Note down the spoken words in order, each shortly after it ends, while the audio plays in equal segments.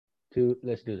two.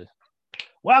 Let's do this.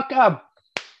 Welcome,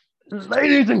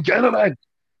 ladies and gentlemen,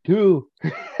 to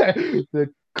the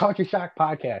Culture Shock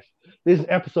Podcast. This is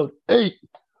episode 8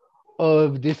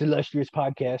 of this illustrious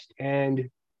podcast, and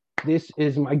this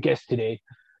is my guest today.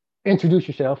 Introduce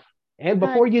yourself, and Hi,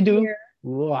 before you do,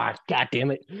 Kiera. God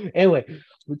damn it. Anyway,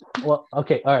 well,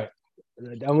 okay, all right.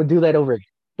 I'm gonna do that over again.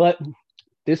 But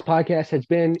this podcast has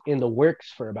been in the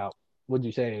works for about, what'd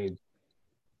you say,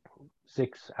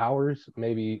 6 hours,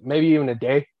 maybe even a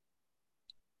day,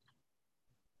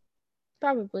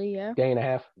 Probably, yeah. day and a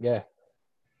half. Yeah.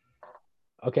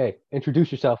 Okay.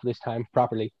 Introduce yourself this time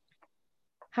properly.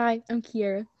 Hi, I'm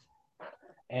Kiera.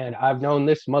 And I've known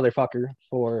this motherfucker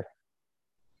for,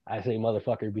 I say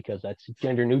motherfucker because that's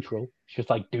gender neutral. It's just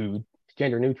like dude. It's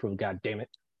gender neutral. God damn it.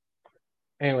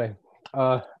 Anyway,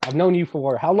 I've known you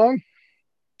for how long?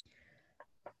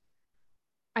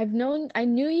 I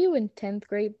knew you in 10th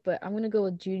grade, but I'm gonna go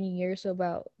with junior year, so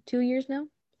about 2 years now.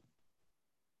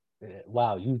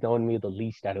 Wow, you've known me the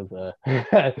least out of Out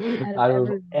of out of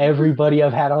everyone. everybody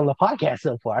I've had on the podcast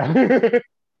so far.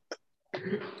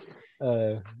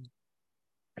 uh,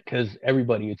 because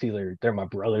everybody, it's either they're my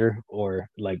brother or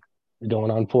like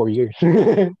going on 4 years.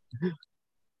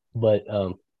 But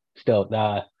still,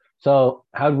 so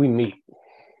how did we meet?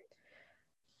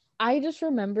 I just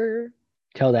remember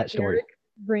Tell that story. Eric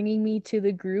bringing me to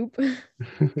the group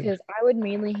because I would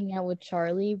mainly hang out with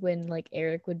Charlie when like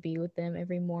Eric would be with them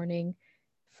every morning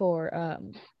for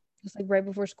just like right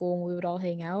before school and we would all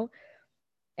hang out.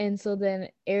 And so then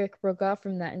Eric broke off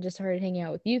from that and just started hanging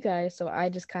out with you guys. So I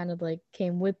just kind of like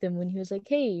came with him when he was like,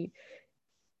 "Hey,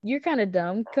 you're kind of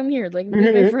dumb. Come here, like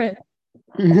be my friend."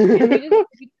 And we didn't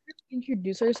really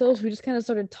introduce ourselves. We just kind of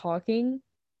started talking,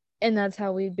 and that's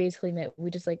how we basically met. We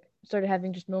just like started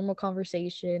having just normal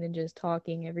conversation and just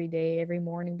talking every day, every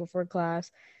morning before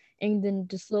class, and then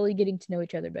just slowly getting to know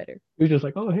each other better. You're just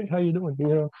like, oh hey, how you doing?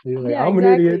 You're like, Yeah, I'm an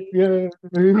idiot.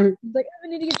 exactly. Yeah. He's like,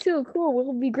 I'm an idiot too. Cool.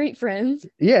 We'll be great friends.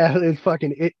 Yeah, it's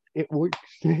fucking it works.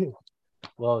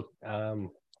 Well,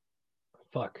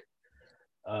 fuck.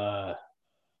 Uh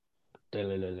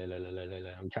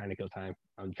I'm trying to kill time.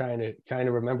 I'm trying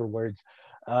to remember words.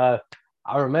 Uh,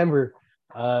 I remember.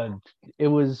 Uh, it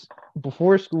was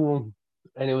before school,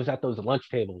 and it was at those lunch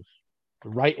tables,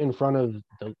 right in front of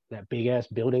that big ass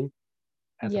building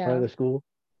at the front of Yeah. the school.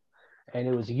 And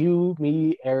it was you,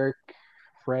 me, Eric,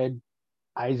 Fred,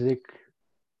 Isaac,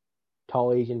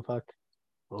 tall Asian fuck.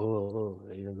 Oh,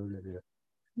 The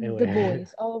anyway,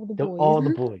 boys, all of the boys, all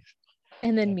the boys,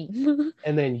 and then me.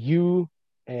 and then you,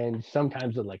 and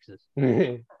sometimes Alexis.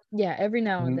 Yeah, every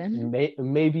now and then.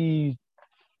 Maybe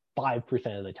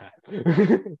 5% of the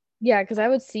time. Yeah, because I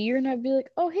would see her and I'd be like,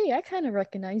 "Oh, hey, I kind of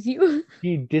recognize you."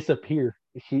 She'd disappear.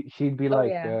 She'd be Oh like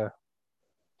yeah,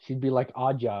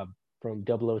 Odd Job from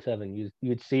 007.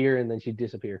 You'd see her and then she'd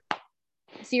disappear.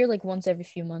 see her like once every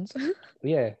few months.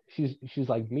 Yeah, she's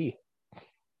like me,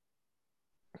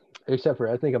 except for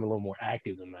I think I'm a little more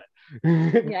active than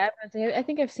that. Yeah, I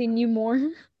think I've seen you more.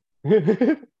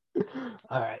 All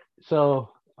right, so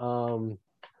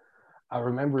I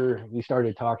remember we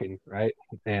started talking, right?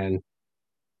 And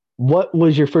what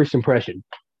was your first impression?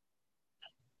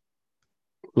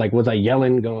 Like, was I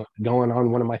yelling, going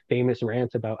on one of my famous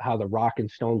rants about how The Rock and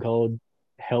Stone Cold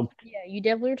helped? Yeah, you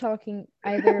definitely were talking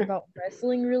either about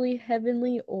wrestling really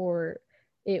heavenly or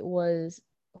it was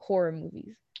horror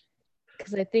movies.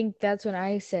 Because I think that's when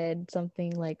I said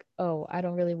something like, "Oh, I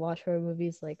don't really watch horror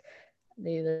movies. Like,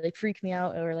 they like freak me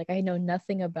out, or like I know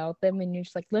nothing about them." And you're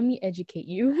just like, "Let me educate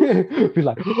you." Be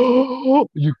like, oh,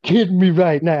 you kidding me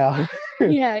right now?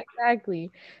 Yeah,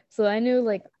 exactly. So I knew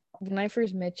like when I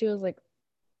first met you, I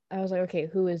was like, okay,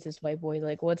 who is this white boy?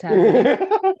 Like, what's happening?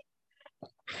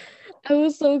 I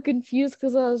was so confused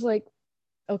because I was like,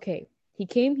 okay, he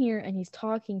came here and he's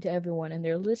talking to everyone and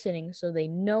they're listening, so they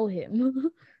know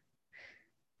him.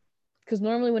 Because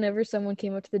normally, whenever someone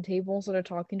came up to the table and started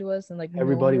talking to us, and like no one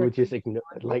Everybody would just recognized,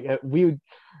 ignore. Like we would,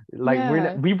 like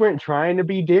yeah, we weren't trying to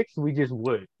be dicks. We just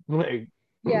would. Like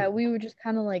yeah, we were just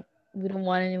kind of like, we don't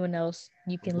want anyone else.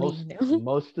 You can leave now.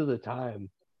 most of the time,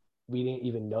 we didn't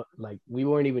even know. Like we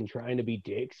weren't even trying to be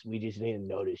dicks. We just didn't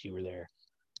notice you were there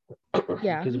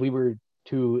Yeah, because we were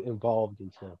too involved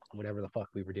into whatever the fuck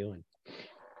we were doing.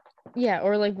 yeah,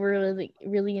 or like we're really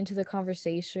really into the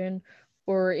conversation,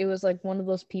 or it was like one of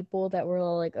those people that were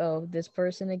all like, oh, this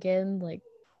person again, like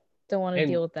don't want to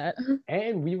And deal with that.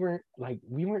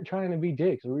 we weren't trying to be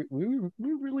dicks. We were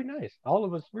really nice. All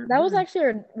of us That was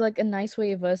actually like a nice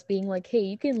way of us being like, hey,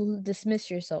 you can dismiss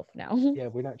yourself now. yeah,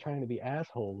 we're not trying to be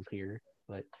assholes here,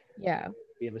 but Yeah.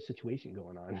 we have a situation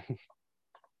going on.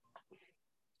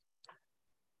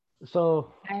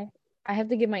 So, I I have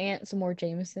to give my aunt some more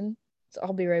Jameson, so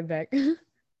I'll be right back.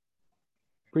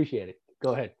 Appreciate it.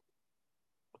 Go ahead.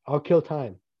 I'll kill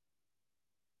time.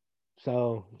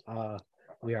 So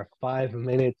we are 5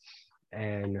 minutes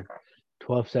and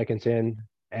 12 seconds in,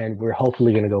 and we're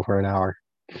hopefully going to go for an hour.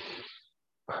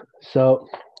 So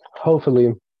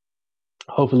hopefully,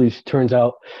 this turns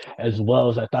out as well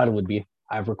as I thought it would be.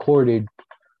 I've recorded,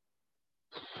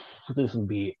 this will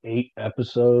be the eighth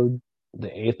episode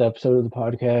of the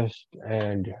podcast,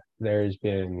 and there's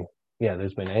been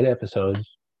 8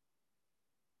 episodes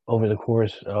over the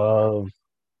course of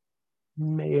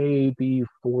maybe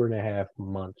 4.5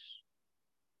 months.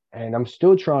 And I'm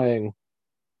still trying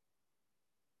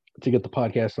to get the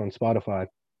podcast on Spotify.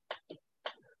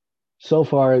 So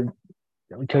far,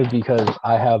 because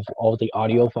I have all the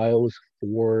audio files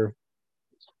for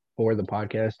the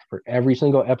podcast for every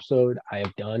single episode I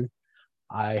have done.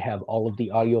 I have all of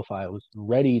the audio files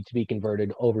ready to be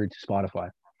converted over to Spotify.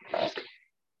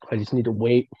 I just need to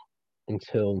wait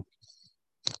until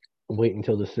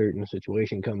the certain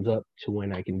situation comes up to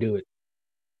when I can do it.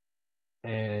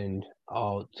 And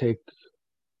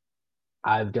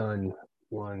I've done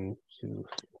one, two,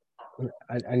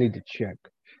 I need to check.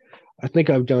 I think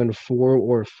I've done 4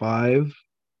 or 5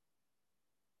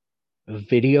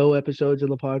 video episodes of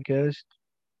the podcast.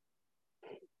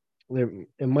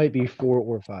 It might be 4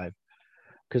 or 5,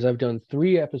 because I've done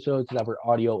 3 episodes that were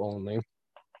audio only.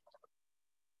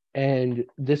 And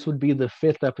this would be the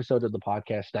 5th episode of the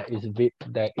podcast that is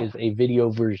a video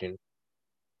version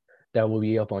that will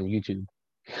be up on YouTube.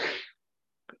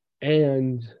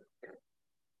 And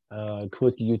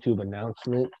quick YouTube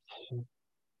announcement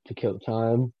to kill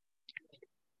time.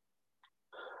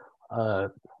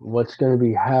 What's going to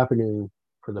be happening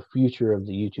for the future of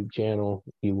the YouTube channel?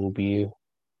 We will be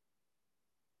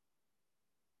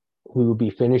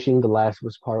finishing The Last of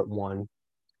Us Part 1.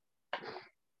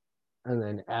 And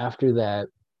then after that,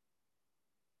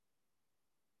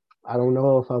 I don't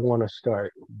know if I want to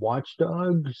start Watch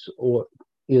Dogs or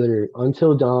either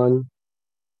Until Dawn.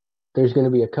 There's going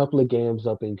to be a couple of games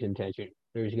up in contention.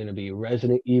 There's going to be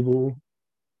Resident Evil,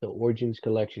 the Origins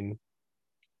Collection,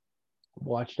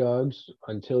 Watch Dogs,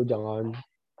 Until Dawn,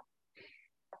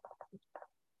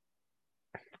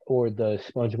 or the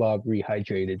SpongeBob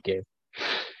Rehydrated game.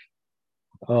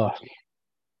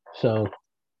 So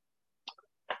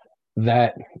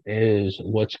that is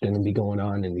what's going to be going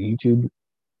on in the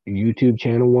YouTube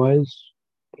channel wise,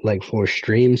 like for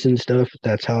streams and stuff.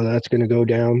 That's how that's going to go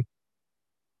down.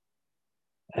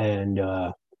 And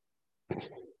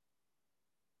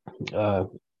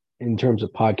in terms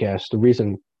of podcasts, the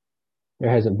reason there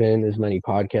hasn't been as many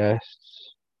podcasts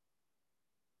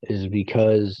is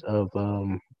because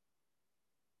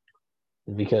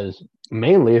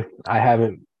mainly I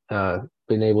haven't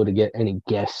been able to get any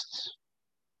guests.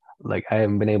 Like, I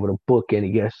haven't been able to book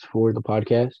any guests for the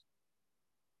podcast.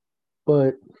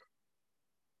 But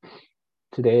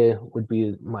today would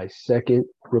be my second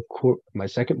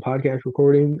podcast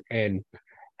recording, and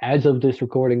as of this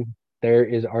recording, there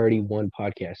is already one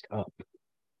podcast up,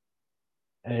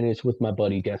 and it's with my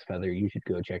buddy Death Feather. You should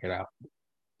go check it out.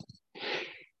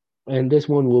 And this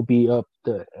one will be up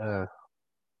the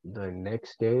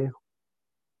next day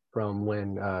from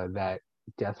when that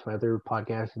Death Feather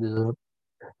podcast is up.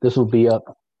 This will be up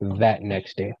that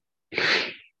next day.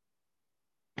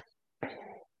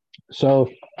 So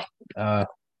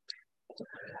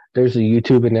there's the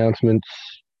YouTube announcements,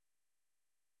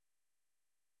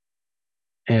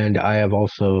 and I have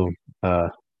also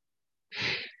for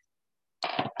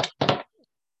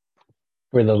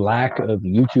the lack of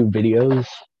YouTube videos,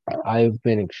 I've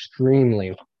been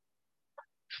extremely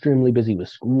busy with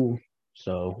school,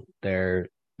 so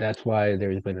that's why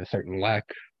there's been a certain lack,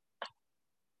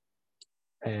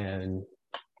 and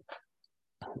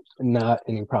not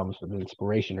any problems with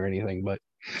inspiration or anything, but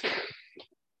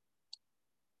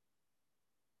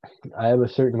I have a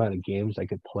certain amount of games I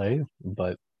could play,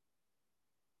 but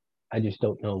I just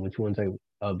don't know which ones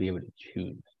I'll be able to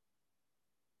choose.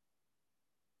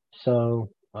 So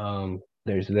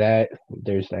there's that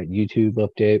YouTube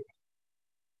update,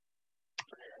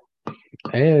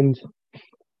 and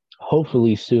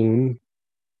hopefully soon,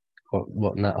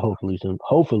 well, not hopefully soon,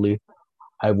 hopefully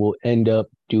I will end up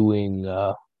doing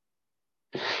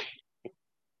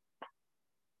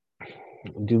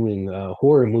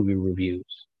horror movie reviews,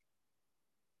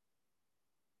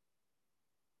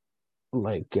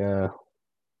 like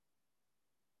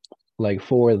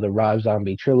for the Rob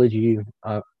Zombie trilogy.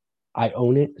 I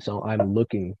own it, so I'm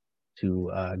looking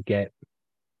to get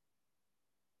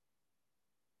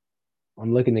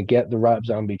the Rob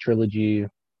Zombie trilogy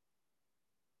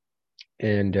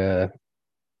And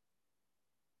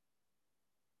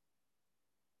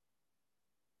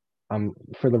I'm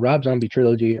for the Rob Zombie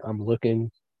trilogy. I'm looking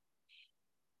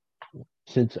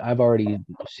since I've already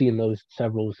seen those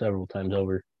several times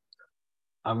over.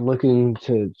 I'm looking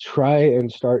to try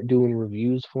and start doing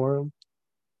reviews for them.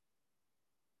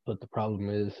 But the problem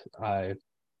is I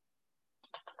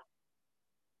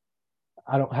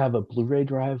don't have a Blu-ray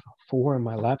drive for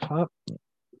my laptop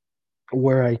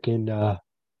where I can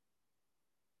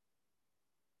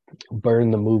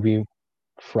burn the movie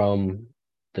from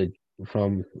the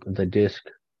from the disc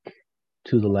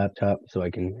to the laptop so I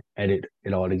can edit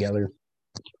it all together.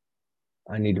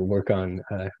 I need to work on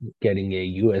getting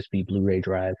a USB Blu-ray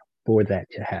drive for that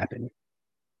to happen.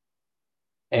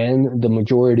 And the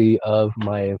majority of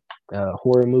my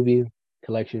horror movie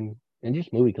collection and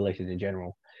just movie collection in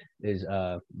general is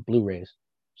Blu-rays.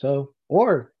 So,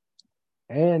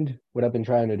 and what I've been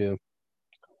trying to do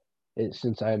is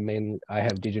since I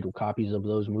have digital copies of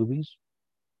those movies,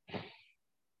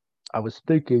 I was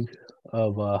thinking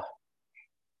of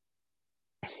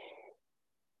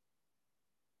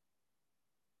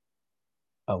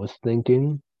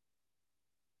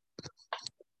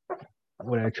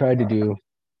what I tried to do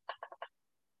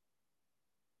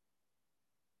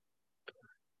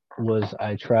was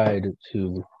I tried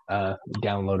to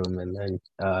download them and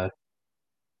then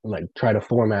like try to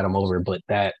format them over, but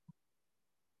that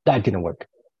didn't work.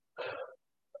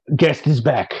 Guest is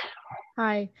back.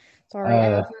 Hi. Sorry,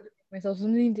 I also had to make myself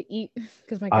something to eat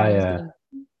because my grandma's getting.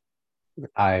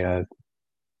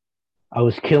 I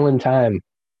was killing time.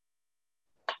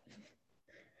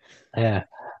 Yeah,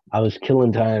 I was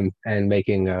killing time and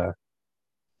making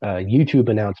YouTube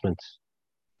announcements.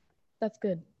 That's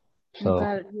good. I'm So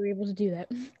glad you were able to do that.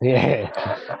 yeah,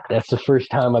 that's the first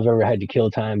time I've ever had to kill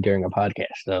time during a podcast.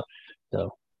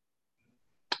 So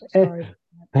Sorry.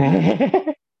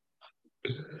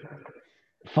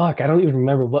 fuck, I don't even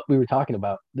remember what we were talking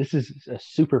about. This is a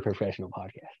super professional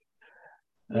podcast.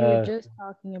 We were just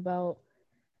talking about,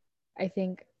 I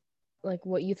think, like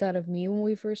what you thought of me when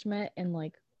we first met, and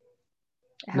like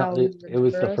how no, you it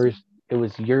was remember the us. first. It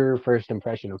was your first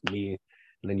impression of me,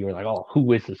 and then you were like, "Oh,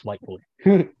 who is this white boy?"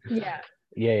 Yeah.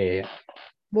 Yeah.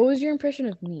 What was your impression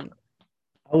of me?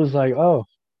 I was like, "Oh,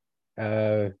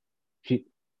 uh, she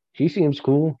she seems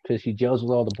cool because she gels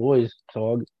with all the boys,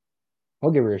 so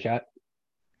I'll give her a shot."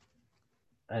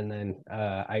 And then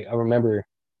I remember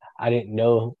I didn't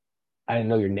know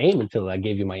your name until I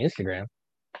gave you my Instagram.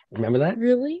 Remember that?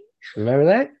 Really? Remember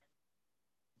that?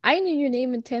 I knew your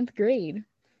name in 10th grade.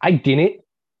 I didn't.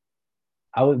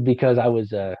 I was because I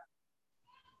was I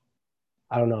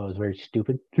don't know, I was very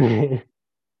stupid.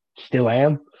 Still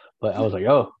am, but I was like,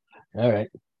 oh, all right,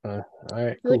 all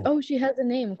right, You're like, cool. oh, she has a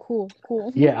name. Cool.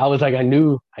 Yeah, I was like, I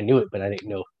knew it, but I didn't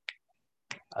know.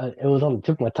 It was on the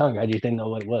tip of my tongue. I just didn't know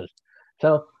what it was.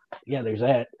 So yeah, there's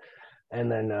that.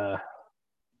 And then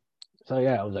so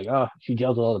yeah, I was like, oh, she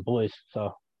gels with all the boys,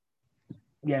 so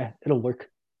yeah, it'll work.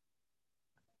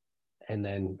 And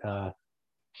then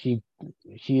she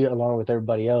along with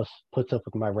everybody else puts up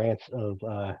with my rants of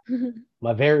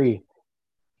my very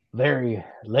very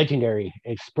legendary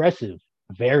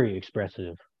very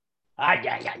expressive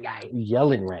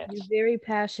yelling You're rants. very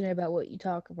passionate about what you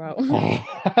talk about.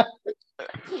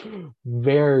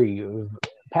 Very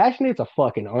passionate's a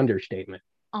fucking understatement.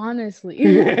 Honestly.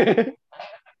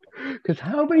 Because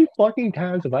how many fucking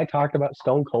times have I talked about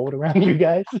Stone Cold around you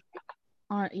guys?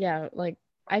 Yeah, like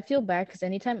I feel bad because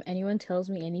anytime anyone tells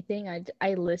me anything,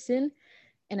 I listen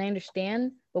and I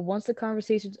understand, but once the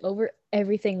conversation's over,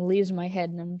 everything leaves my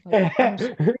head, and I'm like, I'm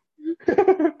sorry.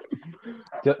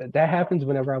 That happens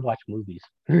whenever I watch movies.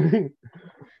 That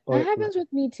Or happens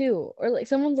with me too. Or like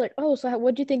someone's like, "Oh, so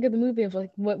what'd you think of the movie?" I was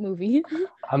like, "What movie?"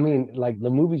 I mean, like the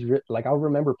movies, like I'll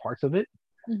remember parts of it,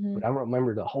 Hmm. but I don't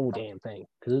remember the whole damn thing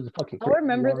because it's a fucking I'll 3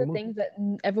 remember hour the movie. things that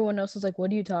everyone else is like,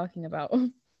 "What are you talking about?"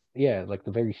 Yeah, like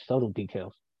the very subtle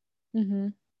details, Hmm.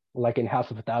 like in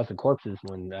House of a Thousand Corpses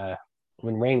when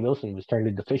Rainn Wilson was turned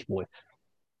into Fish Boy.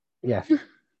 Yeah,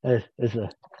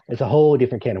 it's a whole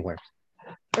different can of worms.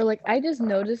 Or like I just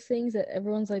notice things that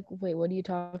everyone's like, "Wait, what are you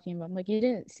talking about?" I'm like, "You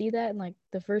didn't see that in like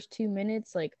the first 2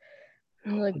 minutes?" Like,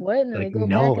 and they're like, "What?" And then they Like, go back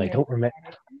no, and I they don't look remember.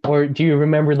 at it. Or do you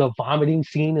remember the vomiting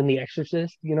scene in The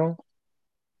Exorcist? You know.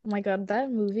 Oh my god,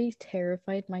 that movie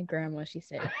terrified my grandma, she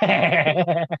said.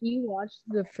 She watched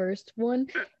the first one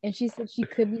and she said she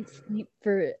couldn't sleep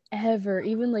forever.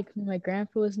 Even like when my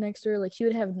grandpa was next to her, like she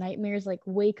would have nightmares, like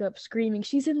wake up screaming,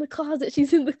 "She's in the closet,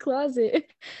 she's in the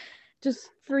closet." Just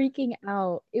freaking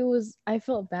out. I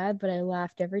felt bad, but I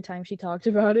laughed every time she talked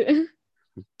about it.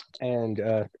 And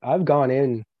I've gone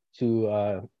in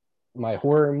to my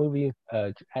horror movie,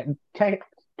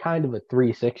 kind of a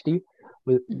 360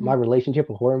 with Hmm. my relationship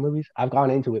with horror movies. I've gone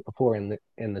into it before in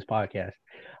this podcast.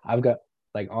 I've got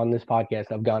like on this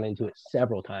podcast, I've gone into it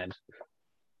several times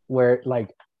where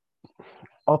like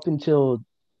up until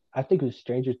I think it was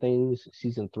Stranger Things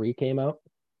season 3 came out.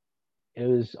 It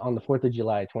was on the 4th of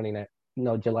July 29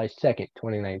 no July 2nd,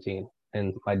 2019.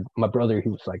 And my brother, he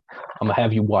was like, I'm gonna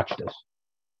have you watch this.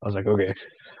 I was like, okay.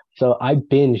 So I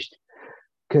binged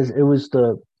because it was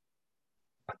the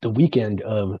weekend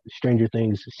of Stranger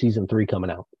Things season 3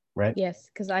 coming out, right? Yes,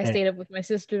 because I And, stayed up with my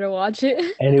sister to watch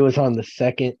it. and it was on the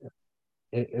second.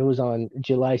 It was on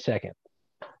July 2nd.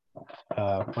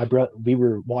 My brother, we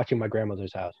were watching my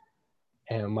grandmother's house,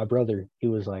 and my brother, he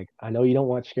was like, I know you don't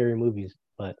watch scary movies,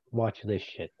 but watch this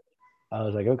shit. I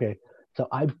was like, okay. So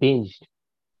I binged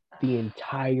the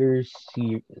entire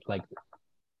series, like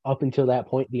up until that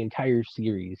point, the entire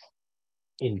series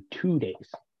in 2 days,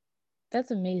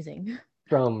 That's amazing.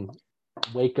 from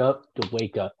wake up to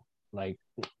wake up, like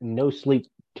no sleep,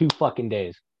 2 fucking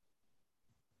days.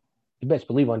 You best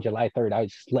believe on July 3rd, I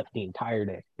slept the entire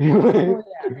day. Oh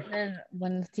yeah. And then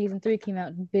when season 3 came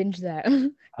out, binge that.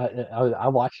 I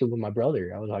watched it with my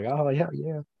brother. I was like, oh yeah,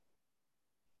 yeah.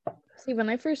 See, when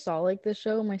I first saw like this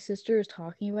show, my sister was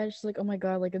talking about it. She's like, "Oh my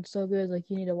god, like it's so good, like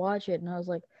you need to watch it." And I was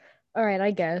like, "All right,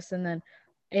 I guess." And then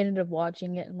I ended up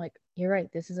watching it and like, "You're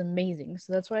right, this is amazing."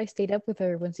 So that's why I stayed up with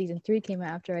her when season 3 came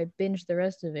out after I binged the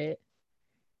rest of it.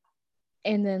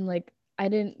 And then like I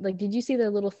didn't like did you see the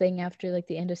little thing after like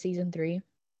the end of season 3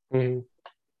 Mhm.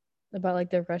 about like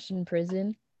the Russian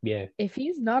prison? Yeah. If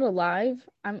he's not alive,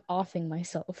 I'm offing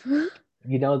myself.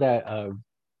 You know that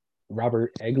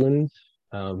Robert Eglins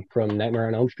from Nightmare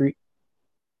on Elm Street,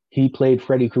 he played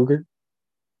Freddy Krueger,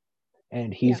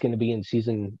 and Yeah. he's going to be in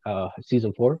season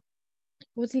 4.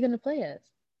 What's he gonna play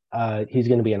as? He's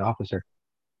going to be an officer.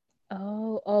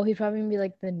 Oh, he's probably gonna be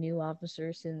like the new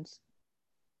officer since.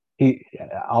 He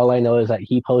All I know is that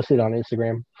he posted on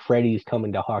Instagram, Freddy's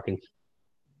coming to Hawkins,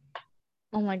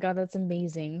 Oh my god, that's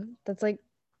amazing. That's like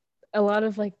a lot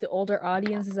of like the older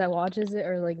audiences that watches it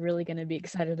are like really gonna be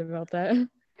excited about that.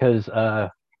 because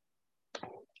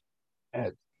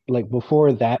like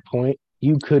before that point,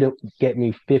 you couldn't get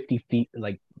me 50 feet,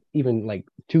 like even like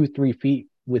 2 3 feet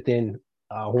within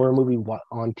a horror movie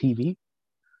on TV.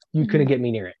 You couldn't Mhm. get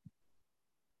me near it.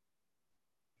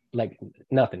 Like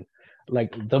nothing.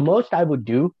 Like the most I would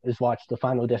do is watch the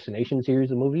Final Destination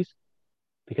series of movies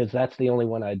because that's the only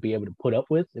one I'd be able to put up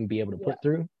with and be able to Yeah. put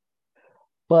through.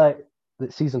 But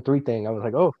the season 3 thing, I was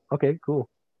like, oh, okay, cool.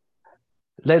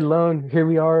 Let alone here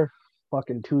we are,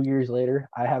 fucking 2 years later.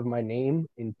 I have my name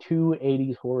in two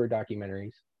 '80s horror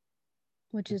documentaries,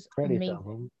 Which is credits of amazing.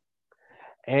 them,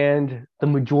 and the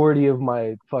majority of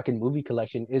my fucking movie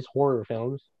collection is horror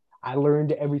films. I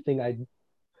learned everything I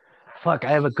fuck.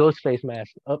 I have a Ghostface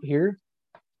mask up here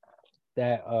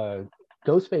that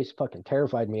Ghostface fucking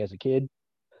terrified me as a kid,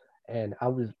 and I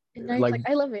was And now he's like like,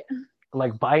 I love it.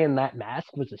 like buying that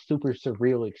mask was a super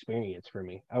surreal experience for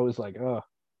me. I was like, oh,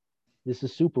 this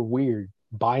is super weird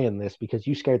buying this because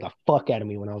you scared the fuck out of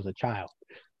me when I was a child.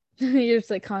 You're just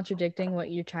like contradicting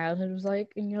what your childhood was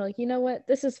like, and you're like, you know what?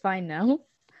 This is fine now.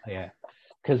 Yeah,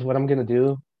 because what I'm gonna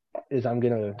do is I'm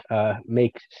gonna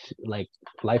make like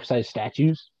life-size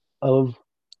statues of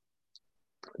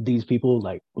these people,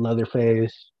 like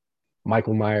Leatherface,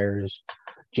 Michael Myers,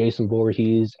 Jason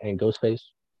Voorhees, and Ghostface.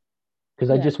 Because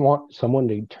I Yeah. just want someone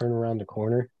to turn around the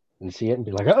corner and see it and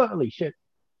be like, oh, holy shit.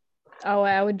 Oh,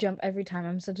 I would jump every time.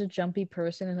 I'm such a jumpy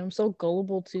person, and I'm so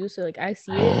gullible too. So like, I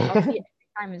see it, I'll see it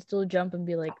every time and still jump and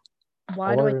be like,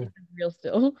 why do I or think it's real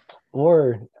still?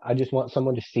 or I just want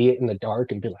someone to see it in the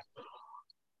dark and be like,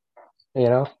 you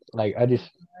know, like I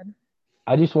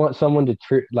just want someone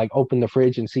to like open the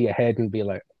fridge and see a head and be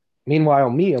like, meanwhile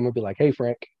me, I'm gonna be like, hey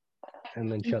Frank,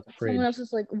 and then shut the Someone fridge. else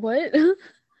is like, what?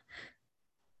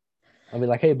 I'll be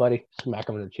like, hey buddy, smack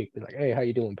him in the cheek, be like, hey, how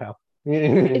you doing, pal?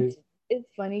 It's it's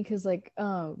funny because like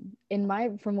in my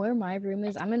from where my room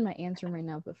is, I'm in my aunt's room right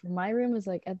now, but from my room is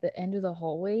like at the end of the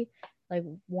hallway, like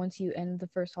once you end the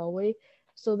first hallway.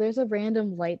 So there's a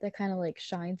random light that kind of like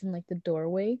shines in like the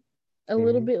doorway a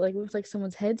little Mhm. bit, like looks like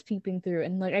someone's head's peeping through,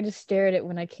 and like I just stare at it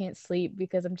when I can't sleep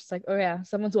because I'm just like, oh yeah,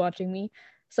 someone's watching me,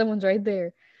 someone's right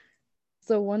there.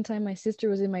 So one time my sister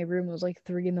was in my room. It was like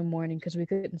 3 in the morning because we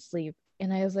couldn't sleep.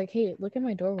 And I was like, hey, look at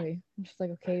my doorway. And she's like,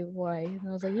 okay, why? And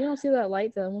I was like, you don't see that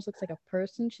light that almost looks like a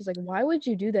person? She's like, why would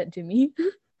you do that to me?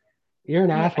 You're an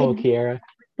I'm like, I asshole, did Kiera.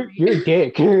 it. You're a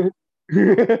dick. I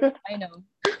I know.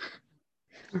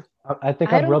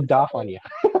 think I I've don't rubbed off on you.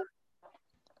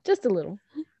 just a little.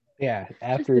 Yeah, Just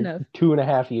after enough.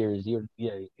 2.5 years, you're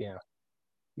yeah, yeah.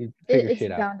 You figure It's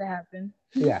shit out. bound to happen.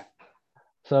 Yeah.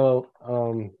 So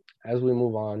as we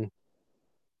move on,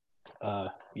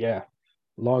 yeah,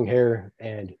 long hair,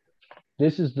 and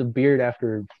this is the beard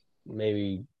after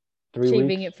maybe 3 weeks.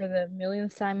 Shaving it for the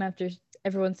millionth time after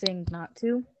everyone saying not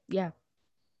to. Yeah.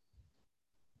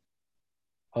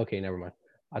 Okay, never mind.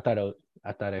 I thought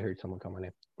I heard someone call my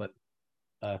name, but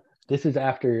uh, this is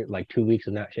after like 2 weeks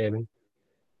of not shaving,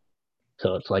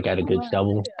 so it's like at a Oh good wow.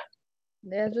 stubble.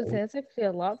 That's actually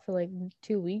a lot for like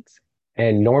 2 weeks.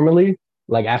 And normally,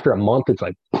 like after a month, it's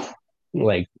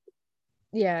like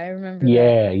Yeah, I remember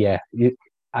that. yeah.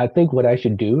 I think what I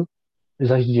should do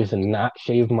is I should just not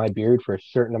shave my beard for a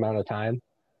certain amount of time,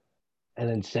 and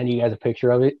then send you guys a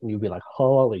picture of it, and you'll be like,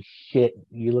 "Holy shit,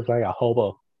 you look like a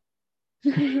hobo."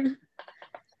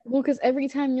 Well, because every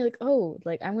time you're like, oh,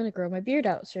 like I'm gonna grow my beard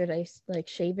out. Should I like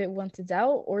shave it once it's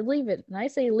out or leave it? And I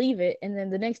say leave it, and then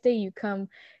the next day you come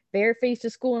barefaced to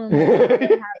school, and I'm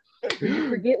like, did you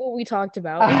forget what we talked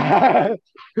about?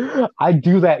 I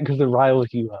do that because it riles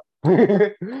you up.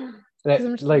 Because that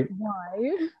I'm just like,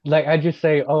 why? like I just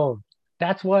say, oh,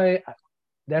 that's why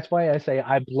that's why I say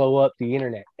I blow up the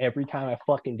internet every time I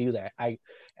fucking do that. I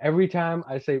every time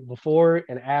I say before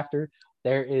and after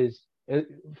there is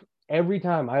every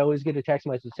time I always get a text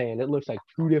message saying it looks like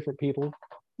two different people,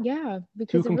 Yeah, two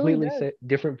because it really completely does.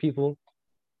 different people,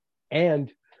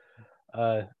 and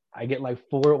uh, I get like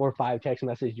 4 or 5 text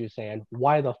messages saying,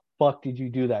 "Why the fuck did you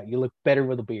do that? You look better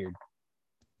with a beard."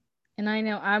 And I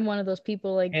know I'm one of those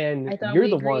people. Like And I thought you're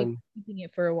we the agreed one, keeping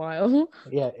it for a while.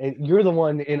 yeah, and you're the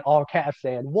one in all caps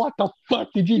saying, "What the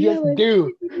fuck did you Yeah, just like what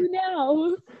do?" did you do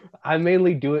now? I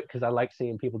mainly do it because I like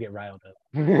seeing people get riled up.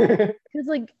 Because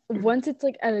like once it's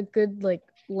like at a good like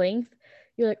length,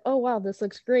 you're like, oh wow, this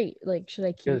looks great. Like, should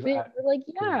I Because keep it? I, We're like,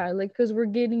 cause, yeah, like because we're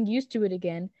getting used to it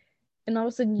again. And all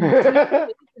of a sudden you take it and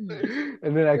away from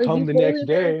us. then I Like come you the hold next it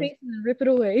in our day. face and then rip it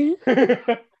away.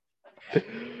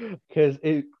 Because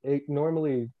it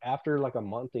normally after like a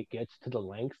month it gets to the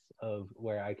length of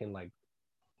where I can like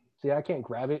see I can't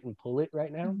grab it and pull it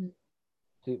right now. Mhm.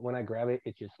 See when I grab it,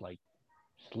 it just like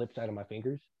slips out of my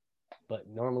fingers. But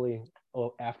normally,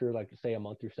 oh, after like say a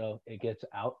month or so, it gets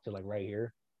out to like right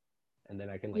here, and then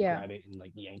I can like Yeah, grab it and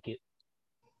like yank it.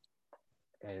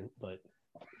 And but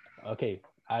okay,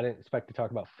 I didn't expect to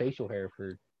talk about facial hair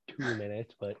for 2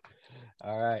 minutes, but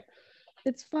all right,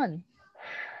 it's fun.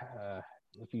 uh,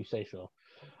 if you say so.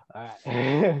 All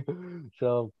right,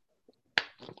 so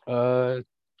uh,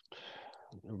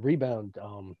 rebound.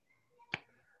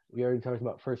 We already talked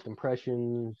about first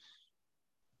impressions,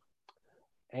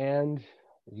 and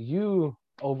you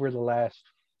over the last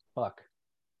fuck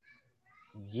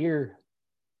year,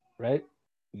 right?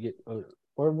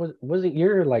 Or was it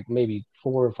year like maybe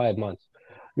 4 or 5 months?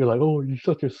 You're like, oh, you're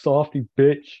such a softy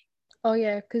bitch. Oh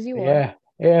yeah, because you are.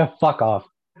 Yeah, fuck off.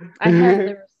 I have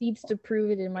the receipts to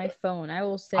prove it in my phone. I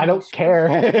will I send you don't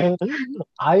screenshots.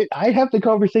 care. I have the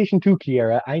conversation too,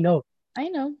 Kiera. I know. I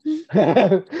know.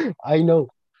 I know.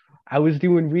 I was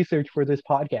doing research for this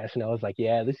podcast and I was like,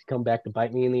 yeah, this is come back to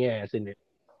bite me in the ass, isn't it?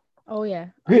 Oh yeah.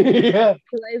 Yeah.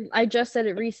 'Cause I just said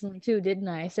it recently too, didn't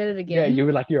I? I said it Yeah, again. you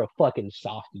were like, you're a fucking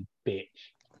softy bitch.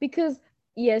 Because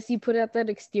yes, you put out that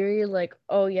exterior like,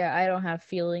 oh yeah, I don't have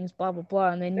feelings, blah blah blah,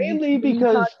 and Mainly then you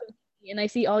talk because to me and I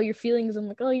see all your feelings. I'm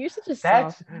like, oh, you're such a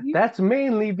that's softie. that's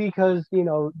mainly because,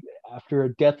 after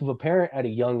a death of a parent at a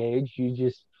young age, you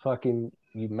just fucking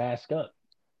you mask up.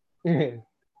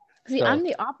 See, I'm So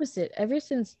the opposite. Ever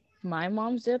since my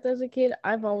mom's death as a kid,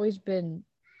 I've always been.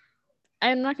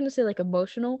 I'm not gonna say like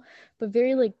emotional, but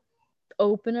very like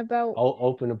open about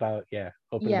open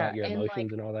yeah, about your and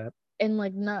emotions and all that.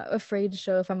 not afraid to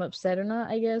show if I'm upset or not.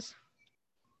 I guess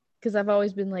because I've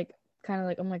always been like kind of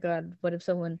like, oh my god, what if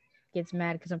someone gets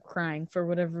mad because I'm crying for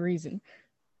whatever reason?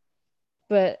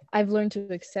 But I've learned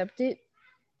to accept it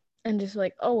and just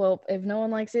like, oh well, if no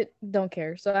one likes it, don't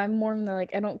care. So I'm more than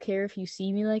like, I don't care if you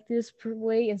see me like this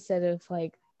way instead of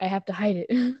like I have to hide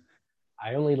it.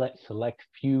 I only let select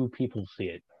few people see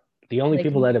it. The only Like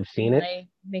people me that have seen when it, I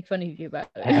make fun of you about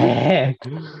it.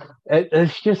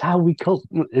 it's just how we cope.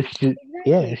 It's just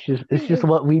yeah, Exactly. it's Thing just is,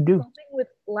 what we do. coping with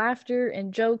laughter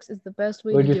and jokes is the best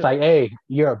way We're to just do like, it. hey,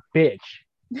 you're a bitch.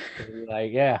 And you're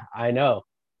like, yeah, I know.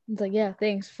 It's like, yeah,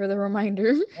 thanks for the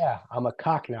reminder. Yeah, I'm a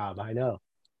cock knob. I know.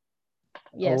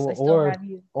 Yes, I still Or have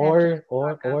you tagged or as or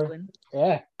Cock or Goblin.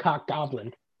 yeah, cock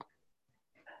goblin.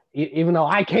 Even though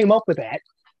I came up with that,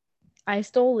 I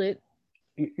stole it.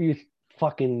 you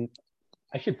fucking.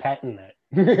 I should patent that.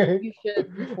 You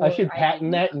should I before should I make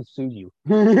patent it that up. and sue you.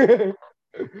 Be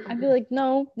I'd be like,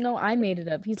 no, I made it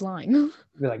up. He's lying.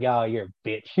 like, oh, you're a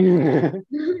bitch.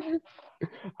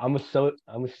 I'm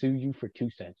gonna sue you for 2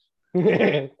 cents. Be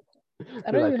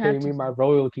I don't like, even pay have me to. my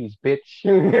royalties,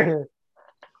 bitch.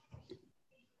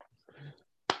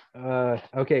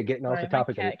 Okay, getting off the Sorry, my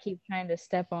topic of it. cat keeps trying to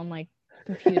step on my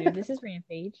computer. This is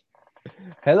Rampage.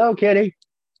 Hello, kitty.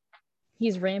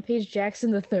 He's Rampage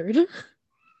Jackson the Third.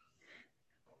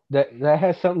 That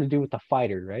has something to do with the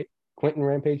fighter, right? Quentin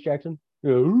Rampage Jackson, the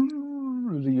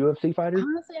UFC fighter.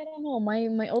 Honestly, I don't know.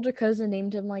 My older cousin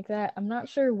named him like that. I'm not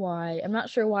sure why. I'm not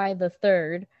sure why the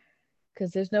third,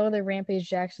 because there's no other Rampage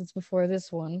Jacksons before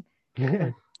this one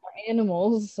for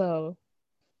animals. So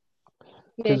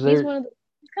yeah, Because he's they're one of the.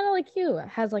 He's kind of like you.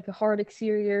 Has like a hard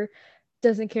exterior,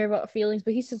 doesn't care about feelings,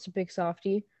 but he's just a big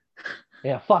softie.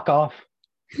 yeah, fuck off.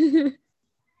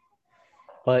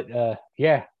 But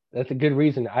yeah, that's a good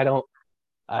reason. I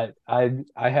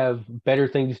have better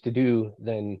things to do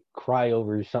than cry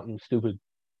over something stupid.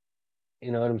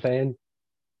 You know what I'm saying?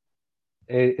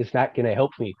 It's not gonna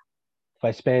help me if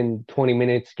I spend 20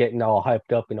 minutes getting all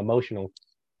hyped up and emotional.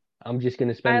 I'm just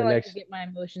gonna spend I the like to next. get my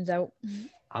emotions out.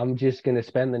 I'm just gonna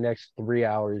spend the next 3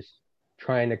 hours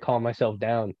trying to calm myself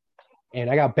down, and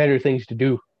I got better things to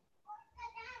do.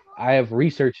 I have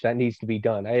research that needs to be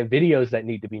done. I have videos that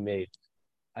need to be made.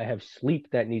 I have sleep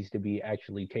that needs to be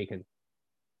actually taken.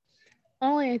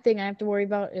 Only thing I have to worry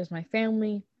about is my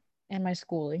family and my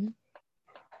schooling.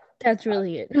 That's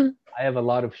really it. I have a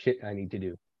lot of shit I need to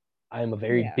do. I am a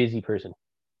very Yeah. busy person.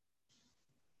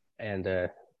 And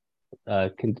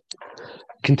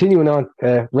continuing on,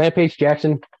 Rampage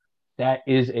Jackson, that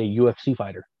is a UFC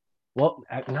fighter. Well,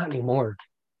 not anymore.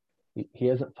 He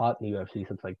hasn't fought in the UFC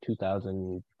since like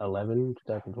 2011,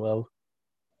 2012.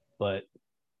 But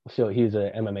still, he's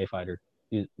an MMA fighter.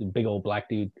 He's a big old black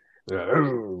dude.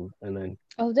 And then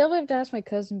I'll definitely have to ask my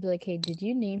cousin, be like, hey, did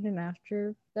you name him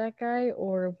after that guy,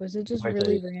 or was it he just wears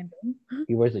really a random?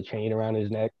 he wears a chain around his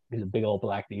neck. He's a big old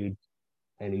black dude,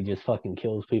 and he just fucking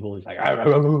kills people. He's like,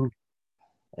 and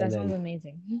That sounds then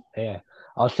amazing. yeah,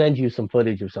 I'll send you some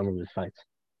footage of some of his fights,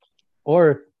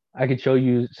 or I could show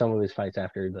you some of his fights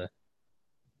after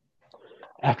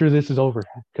this is over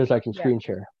because I can Yeah. screen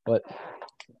share. But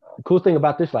the cool thing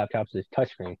about this laptop is it's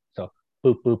touchscreen, so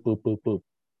boop boop boop boop boop.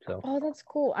 So Oh, that's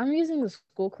cool. I'm using the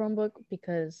school Chromebook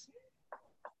because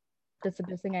that's the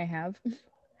best thing I have.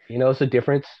 you know, it's the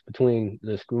difference between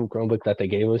the school Chromebook that they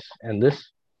gave us and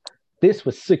this. This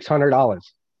was $600.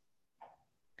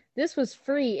 This was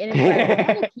free, and if I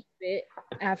want to keep it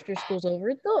after school's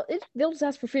over, they'll just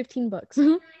ask for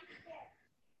 $15.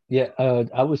 Yeah,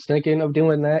 I was thinking of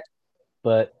doing that,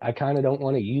 but I kind of don't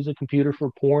want to use a computer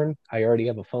for porn. I already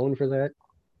have a phone for that.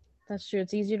 That's true.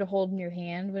 It's easier to hold in your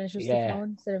hand when it's just the Yeah, phone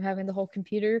instead of having the whole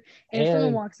computer. And if someone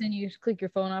and walks in, you just click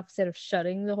your phone off instead of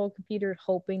shutting the whole computer,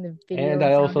 hoping the video and and I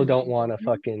sound also doesn't don't get want to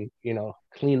broken. fucking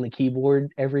clean the keyboard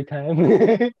every time.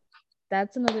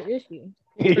 That's another issue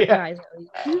for Yeah, guys,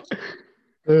 at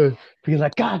least. be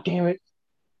like, God damn it.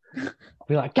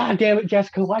 Be like, God damn it,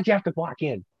 Jessica, why'd you have to walk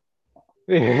in?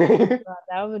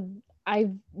 That would.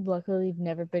 I've luckily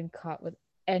never been caught with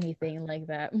anything like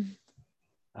that.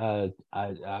 I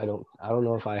don't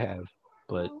know if I have,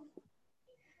 but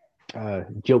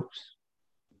jokes.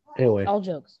 Anyway, All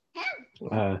jokes.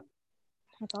 uh,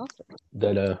 That's awesome.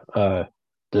 that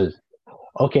the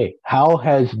okay, how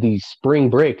has the spring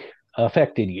break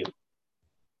affected you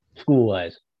school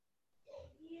wise?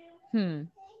 Hmm.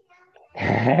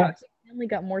 Billy, Toxic family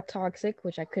got more toxic,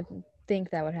 which I couldn't think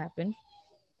that would happen.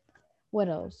 What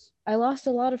else? I lost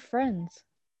a lot of friends.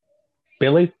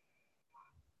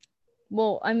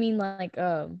 Well, I mean, like,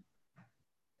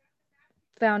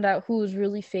 found out who was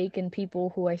really fake and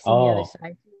people who I seen the other oh,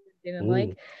 side didn't mm,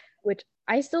 like, which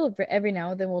I still every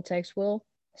now and then will text Will,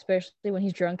 especially when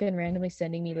he's drunk and randomly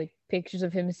sending me like pictures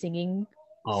of him singing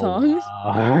oh songs.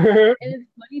 wow, And it's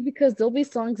funny because there'll be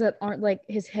songs that aren't like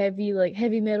his like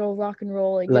heavy metal, rock and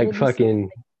roll. Like like it'll be songs fucking,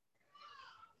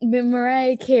 like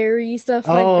Mariah Carey, stuff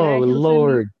like oh that. He'll send me.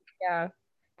 Lord. Yeah,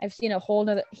 I've seen a whole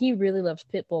nother. He really loves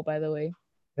Pitbull, by the way.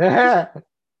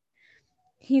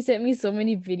 He sent me so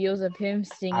many videos of him I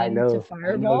singing to know, I know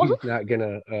Fireball. he's not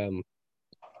gonna,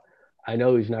 I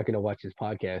know he's not gonna watch this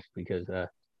podcast because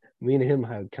me and him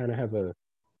have a,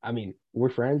 I mean, we're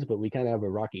friends, but we kind of have a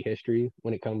rocky history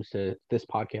when it comes to this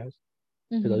podcast.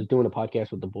 Because I Hmm. was doing a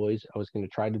podcast with the boys, I was gonna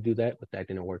try to do that, but that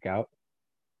didn't work out.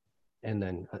 And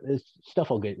then it's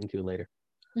stuff I'll get into later.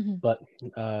 Hmm. But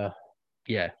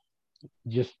yeah,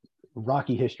 just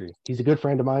rocky history. He's a good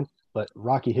friend of mine, but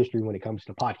rocky history when it comes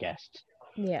to podcasts.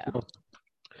 Yeah. So,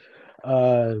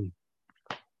 uh,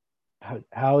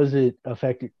 how has it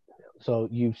affected? So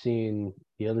you've seen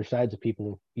the other sides of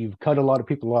people. You've cut a lot of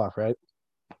people off, right?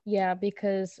 Yeah,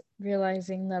 because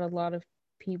realizing that a lot of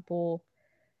people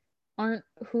aren't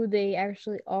who they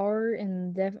actually are,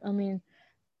 and I mean,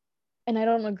 and I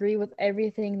don't agree with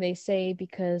everything they say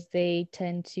because they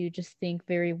tend to just think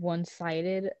very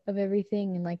one-sided of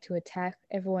everything and like to attack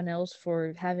everyone else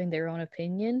for having their own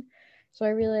opinion. So I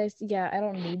realized, yeah, I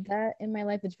don't need that in my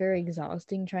life. It's very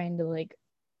exhausting trying to like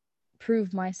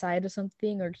prove my side of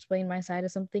something or explain my side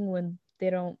of something when they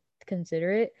don't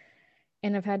consider it.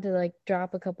 And I've had to like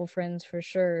drop a couple friends for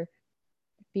sure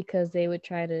because they would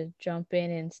try to jump in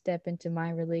and step into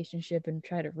my relationship and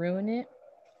try to ruin it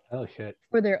Oh shit.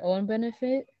 for their own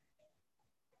benefit,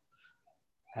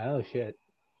 Oh shit.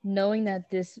 knowing that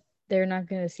this they're not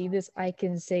going to see this. I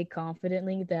can say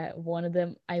confidently that one of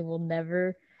them I will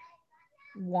never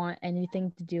want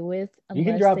anything to do with You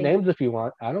can unless drop they names if you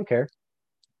want. I don't care.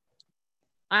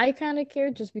 I kind of care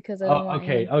just because I don't Oh, want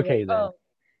okay. anyone to be like, Okay then. "Oh,"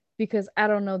 because I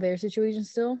don't know their situation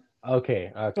still.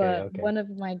 Okay. Okay. But Okay. one of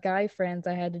my guy friends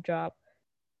I had to drop,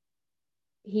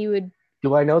 he would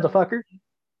Do I know the tell fucker? me,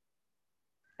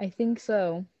 I think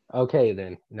so. Okay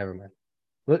then. Never mind.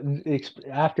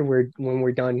 Afterward, when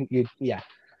we're done, yeah.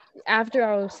 After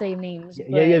I will say names, Yeah.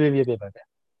 Yeah. Yeah. but Yeah. Yeah.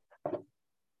 Yeah.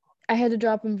 I had to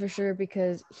drop him for sure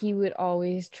because he would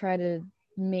always try to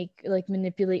make like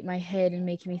manipulate my head and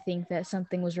make me think that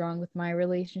something was wrong with my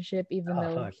relationship, even Oh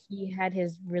though fuck. he had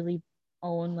his really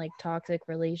own like toxic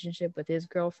relationship with his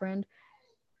girlfriend.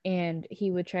 And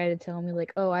he would try to tell me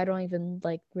like, oh, I don't even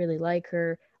like really like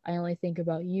her, I only think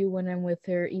about you when I'm with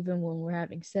her, even when we're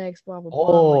having sex, blah blah blah. I'm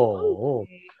like, Oh.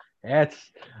 okay,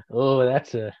 That's. Oh.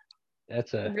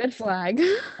 That's a. red flag.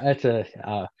 That's a.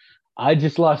 I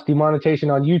just lost demonetization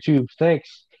on YouTube.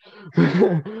 Thanks.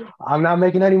 I'm not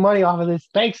making any money off of this.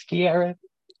 Thanks, Kiera.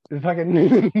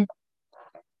 Fucking.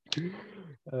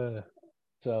 uh,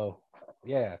 so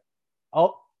yeah.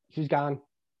 Oh, she's gone.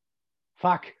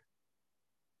 Fuck.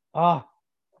 Oh,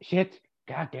 shit.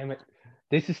 God damn it.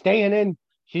 This is staying in.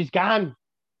 She's gone.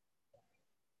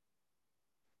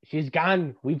 She's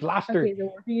gone. We've lost her. Okay, is it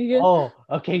working again? Oh,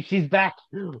 okay. She's back.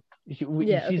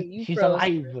 Yeah, okay, She's you she's froze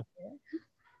alive. for a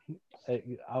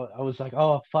second. I was like,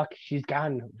 oh fuck, she's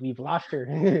gone. We've lost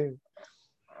her.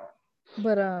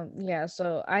 But yeah,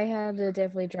 so I had to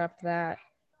definitely drop that,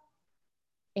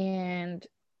 and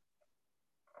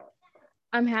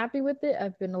I'm happy with it.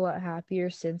 I've been a lot happier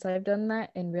since I've done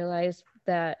that and realized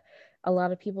that a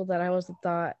lot of people that I was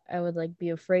thought I would like be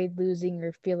afraid losing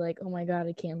or feel like, oh my god,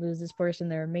 I can't lose this person,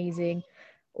 they're amazing,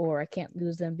 or I can't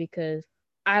lose them because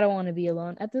I don't want to be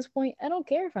alone. At this point, I don't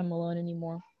care if I'm alone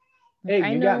anymore. Like Hey,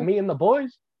 I you got know me and the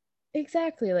boys.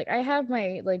 exactly. Like I have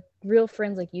my like real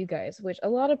friends like you guys, which a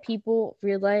lot of people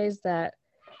realize that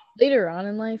later on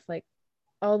in life, like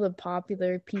all the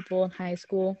popular people in high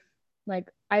school, like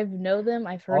I've know them,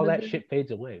 I've heard All of that them. shit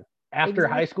fades away. After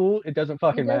high Exactly. school, it doesn't It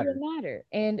fucking doesn't matter. matter.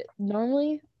 And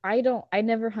normally I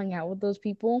never hung out with those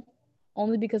people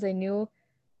only because I knew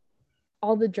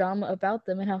all the drama about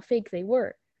them and how fake they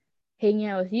were. Hanging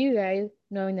out with you guys,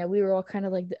 knowing that we were all kind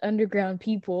of like the underground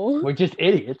people. We're just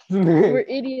idiots. We're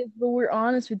idiots, but we're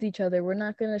honest with each other. We're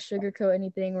not gonna sugarcoat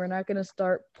anything. We're not gonna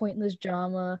start pointless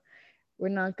drama. We're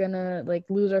not gonna like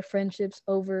lose our friendships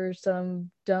over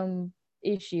some dumb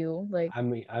issue. Like I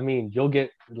mean, you'll get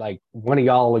like one of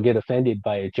y'all will get offended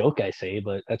by a joke I say,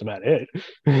 but that's about it.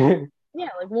 yeah,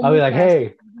 like we'll I'll be move like, past it.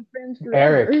 hey, We'll be friends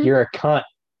Eric, forever. you're a cunt.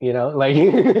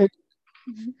 Like,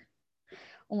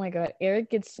 Oh my god, Eric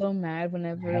gets so mad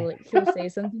whenever like he'll say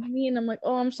something to me and I'm like,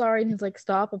 "Oh, I'm sorry." And he's like,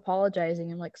 "Stop apologizing."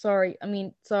 I'm like, "Sorry. I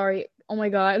mean, sorry. Oh my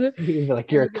god." And he's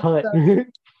like, you're he a gets cunt. so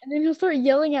and then he'll start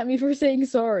yelling at me for saying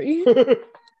sorry.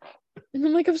 And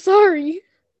I'm like, "I'm sorry."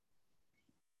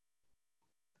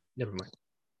 Never mind.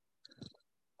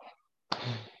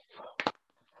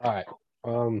 All right.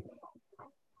 Um.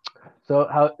 So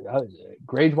how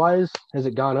grade wise has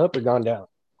it gone up or gone down?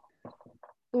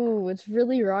 Ooh, it's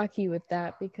really rocky with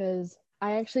that because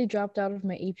I actually dropped out of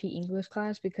my AP English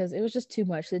class because it was just too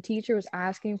much. The teacher was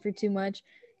asking for too much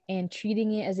and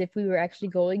treating it as if we were actually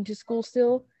going to school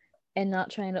still and not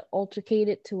trying to altercate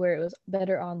it to where it was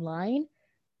better online.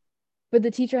 But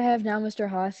the teacher I have now, Mr.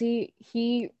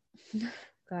 Hossie,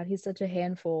 God, he's such a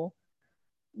handful.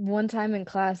 One time in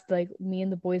class, like me and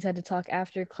the boys had to talk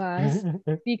after class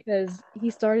because he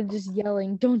started just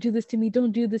yelling, "Don't do this to me,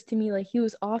 don't do this to me." Like he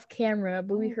was off camera,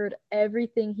 but we heard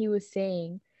everything he was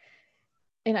saying.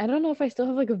 And I don't know if I still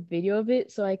have like a video of it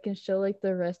so I can show like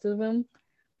the rest of them.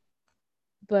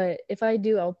 But if I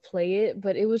do, I'll play it.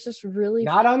 But it was just really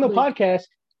Not on the like, podcast.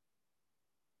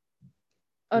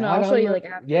 oh no, Not I'll show on you the. like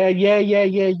after. Yeah, yeah, yeah,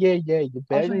 yeah, yeah, yeah. You I'll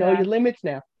better show you know your after. limits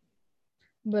now.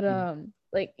 But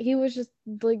like he was just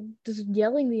like just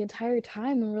yelling the entire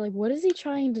time and we're like, what is he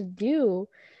trying to do?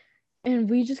 and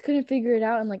we just couldn't figure it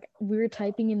out. And like we were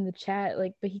typing in the chat,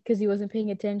 like, but because he wasn't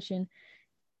paying attention,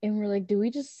 and we're like, do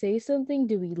we just say something?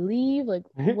 Do we leave? Like,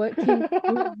 what can we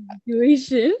do in this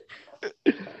situation?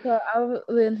 So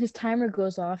then his timer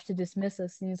goes off to dismiss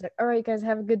us, and he's like, "All right, guys,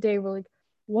 have a good day." We're like,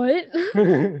 "What?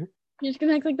 You're just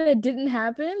gonna act like that didn't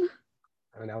happen?"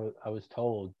 And I was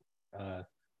told, uh,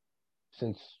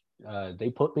 since they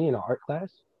put me in an art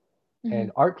class, Mm-hmm.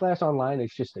 and art class online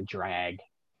is just a drag.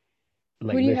 Who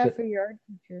Like do you this, have for your art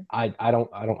teacher? I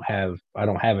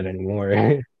don't have it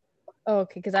anymore. Oh,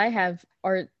 okay, because I have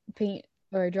art paint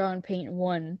or draw and paint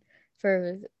one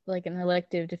for like an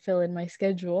elective to fill in my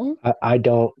schedule. I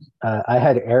don't. I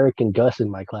had Eric and Gus in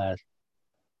my class.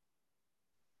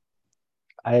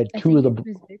 I had I two think of it's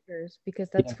the Ms. Vickers because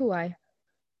that's yeah who I.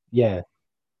 yeah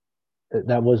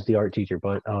that was the art teacher,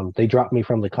 but they dropped me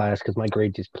from the class because my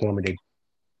grade just plummeted.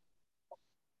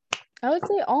 I would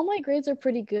say all my grades are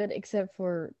pretty good except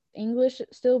for English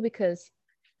still because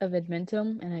of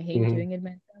Admentum, and I hate Hmm. doing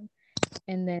Admentum.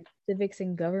 And then civics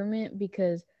and government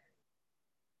because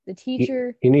the You,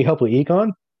 teacher. you need help with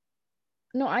econ?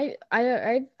 No, I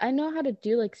know how to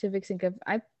do like civics and gov.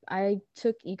 I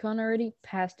took econ already,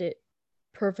 passed it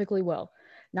perfectly well.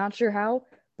 Not sure how,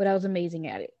 but I was amazing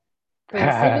at it. For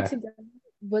the civics and government,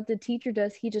 what the teacher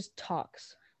does, he just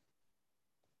talks,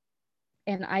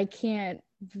 and I can't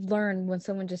learn when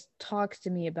someone just talks to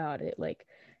me about it. Like,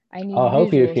 I I'll need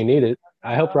help you if visuals you need it.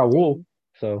 I help about Raul, things.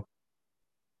 so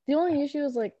The only issue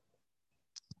is like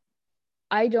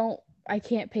I don't I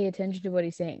can't pay attention to what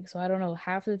he's saying, so I don't know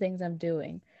half the things I'm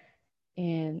doing.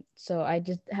 And so I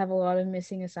just have a lot of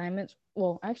missing assignments.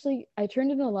 Well, actually, I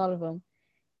turned in a lot of them.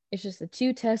 It's just the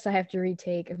two tests I have to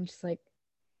retake. I'm just like,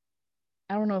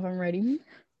 I don't know if I'm ready.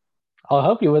 I'll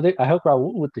help you with it. I help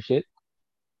Raul with the shit.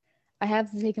 I have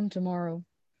to take them tomorrow.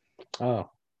 Oh,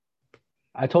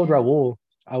 I told Yeah, Raul,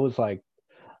 I was like,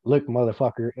 look,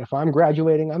 motherfucker, if I'm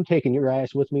graduating, I'm taking your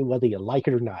ass with me, whether you like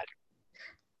it or not.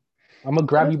 I'm gonna so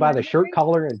grab with you my by the other shirt grades,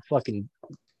 collar and fucking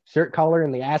shirt collar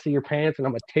and the ass of your pants, and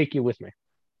I'm gonna take you with me.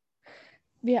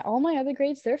 yeah, all my other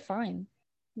grades they're fine.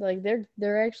 Like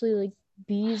they're actually like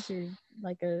B's or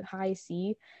like a high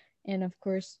C, and of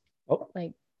course, Oh,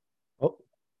 like oh,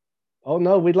 oh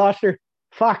no, we lost her.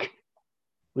 Fuck,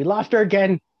 we lost her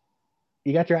again.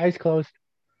 You got your eyes closed.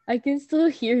 I can still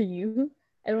hear you.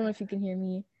 I don't know if you can hear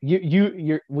me.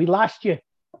 We lost you.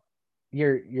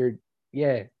 You're,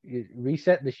 yeah. You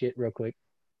reset the shit real quick.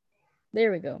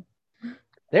 There we go.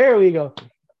 There we go.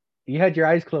 You had your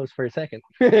eyes closed for a second.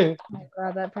 You Oh my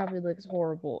god, that probably looks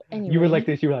horrible. were like Anyway,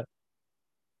 this. You were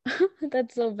like,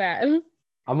 that's so bad.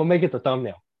 I'm gonna make it the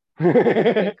thumbnail.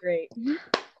 Okay, great.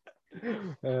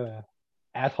 uh, Yeah,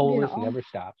 assholeless never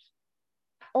stops.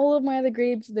 all of my other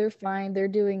grades they're fine, they're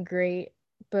doing great,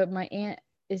 but my aunt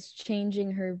is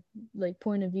changing her like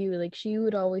point of view. Like she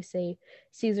would always say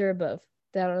Caesar above,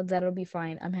 that'll be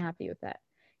fine, I'm happy with that.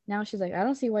 Now she's like, I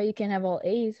don't see why you can't have all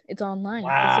A's, it's online,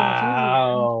 it's so much easier.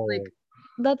 I'm just Wow. like,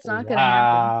 that's not gonna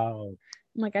happen. Wow.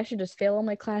 I'm like, I should just fail all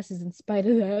my classes in spite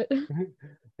of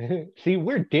that. See,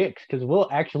 we're dicks because we'll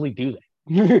actually do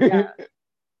Yeah, that.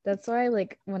 that's why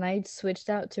like when I switched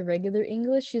out to regular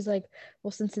English, she's like,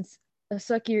 well, since it's a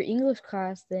suckier English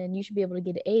class, then you should be able to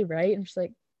get an A, right? I'm just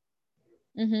like,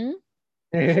 mm-hmm.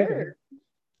 Yeah, Sure.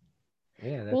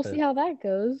 We'll that's see how that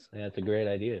goes. a great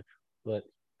idea. But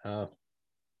uh,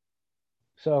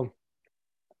 so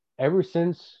ever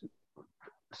since,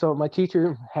 so my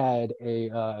teacher had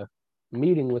a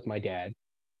meeting with my dad,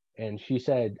 and she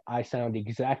said I sound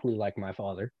exactly like my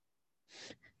father.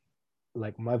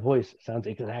 Like my voice sounds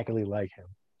exactly like him,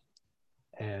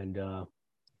 and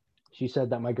she said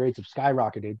that my grades have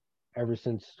skyrocketed ever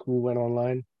since school went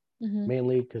online, Hmm.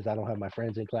 mainly because I don't have my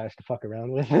friends in class to fuck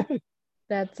around with.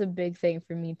 That's a big thing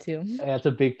for me too. That's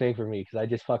a big thing for me because I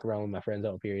just fuck around with my friends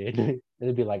all period.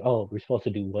 They'd be like, "Oh, we're supposed to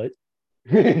do what?"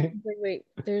 Like, wait,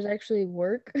 there's actually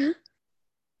work?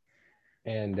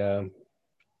 And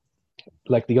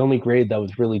like the only grade that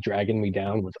was really dragging me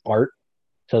down was art.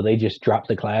 So they just dropped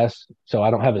the class. So I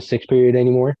don't have a six period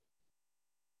anymore.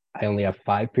 I only have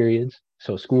five periods.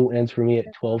 So school ends for me at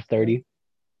That's twelve awesome. thirty.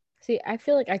 See, I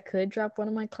feel like I could drop one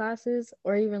of my classes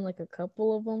or even like a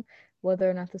couple of them, whether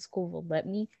or not the school will let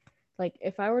me. Like,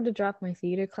 if I were to drop my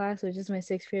theater class, which is my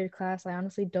sixth period class, I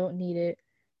honestly don't need it.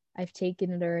 I've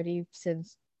taken it already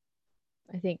since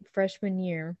I think freshman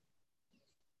year.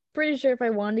 Pretty sure if I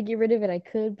wanted to get rid of it, I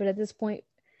could, but at this point,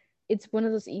 it's one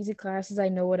of those easy classes. I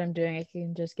know what I'm doing. I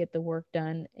can just get the work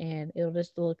done and it'll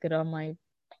just look it on my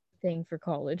thing for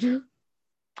college.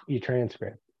 Your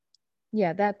transcript.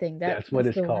 Yeah, that thing. That's what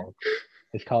That's it's the one. called.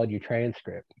 It's called your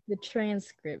transcript. The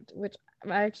transcript, which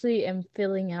I actually am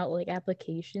filling out like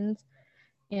applications,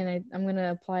 and I'm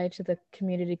gonna apply to the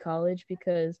community college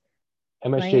because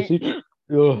my aunt, MSJC.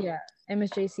 Ugh. yeah,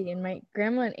 MSJC, and my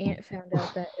grandma and aunt found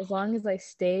out that as long as I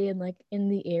stay in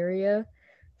the area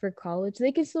for college,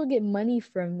 they can still get money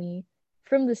from me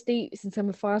from the state since I'm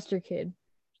a foster kid.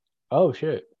 Oh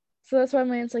shit. So that's why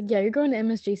my aunt's like, "Yeah, you're going to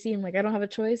MSJC." I'm like, "I don't have a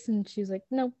choice," and she's like,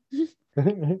 "No."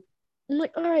 I'm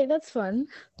like, "All right, that's fun."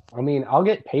 I mean, I'll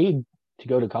get paid to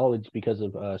go to college because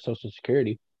of Social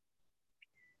Security.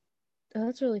 Oh,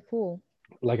 that's really cool.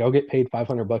 Like, I'll get paid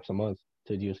 $500 a month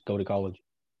to just go to college.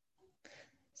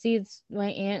 See, it's my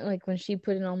aunt, like when she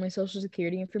put in all my social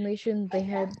security information, they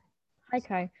had hi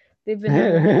Kai. They've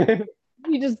been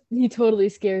he totally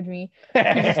scared me. He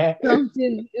just jumped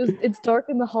in. It's dark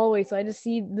in the hallway, so I just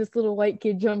see this little white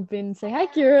kid jump in and say, "Hi,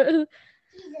 Kiera."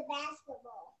 He's a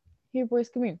basketball. Here, boys,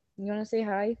 come here. You wanna say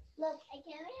hi? Look, I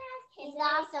can't have He's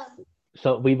awesome.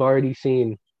 So we've already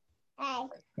seen. Hey.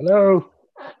 Hello.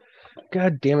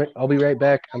 God damn it! I'll be right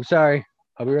back. I'm sorry.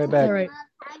 I'll be right back. All right.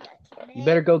 You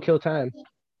better go kill time.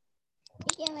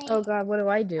 Oh God, what do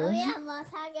I do? Oh yeah, my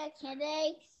packet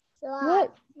candy.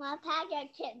 What? My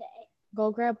packet candy. Go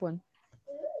grab one.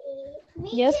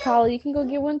 Yes, Kyle, you can go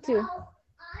get one too.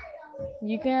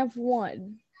 You can have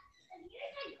one.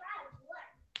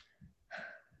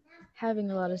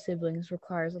 Having a lot of siblings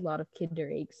requires a lot of Kinder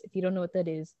eggs. If you don't know what that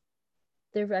is,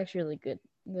 they're actually really good.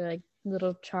 They're like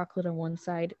little chocolate on one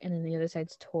side, and then the other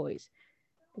side's toys.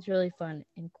 It's really fun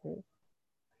and cool.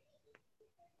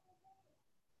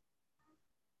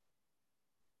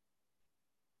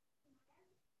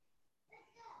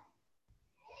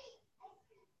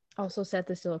 Also, Seth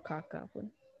is still a cock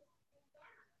goblin.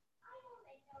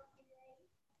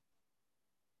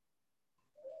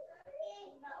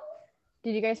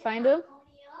 Did you guys find him?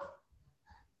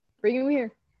 Bring him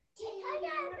here.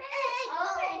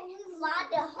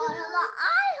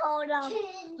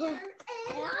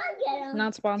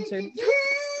 Not sponsored. Did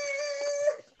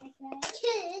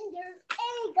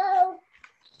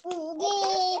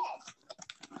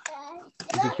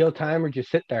you kill time or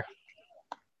just sit there?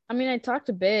 I mean, I talked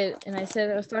a bit, and I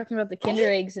said I was talking about the Kinder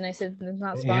eggs, and I said it's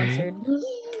not sponsored.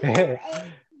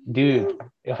 Dude,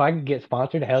 if I could get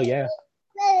sponsored, hell yeah.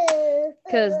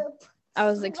 Because I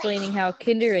was explaining how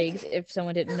Kinder eggs, if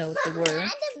someone didn't know what they were,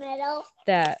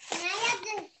 that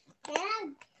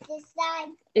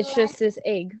it's just this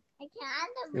egg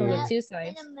from the two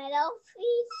sides.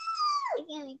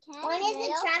 One is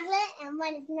the chocolate and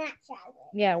one is not chocolate.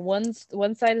 Yeah,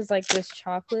 one side is like this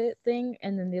chocolate thing,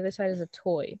 and then the other side is a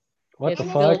toy. What the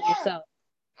Build fuck? it yourself.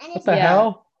 What the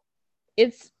hell?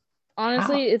 It's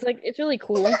honestly, it's really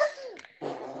cool.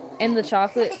 And the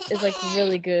chocolate is like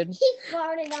really good.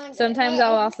 Sometimes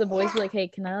I'll ask the boys, like, "Hey,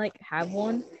 can I like have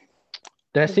one?"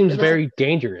 That seems very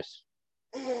dangerous.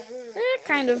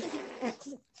 Kind of.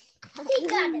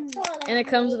 And it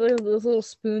comes with this little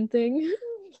spoon thing.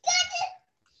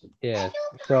 Yeah.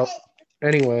 So,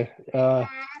 anyway,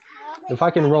 if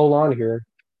I can roll on here.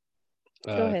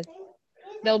 Go ahead.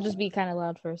 They'll just be kind of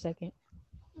loud for a second.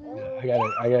 I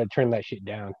gotta turn that shit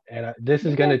down, and this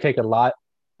is gonna take a lot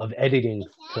of editing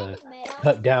to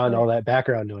cut down all that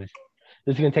background noise.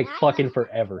 This is gonna take fucking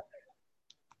forever.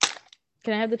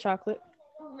 Can I have the chocolate,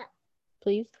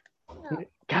 please?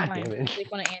 God Fine. damn it!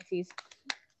 Take one of Auntie's.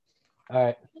 All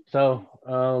right. So,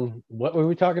 what were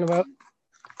we talking about?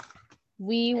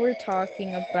 We were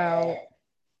talking about.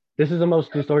 This is the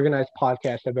most disorganized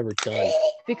podcast I've ever done.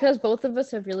 Because both of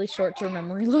us have really short-term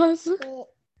memory loss.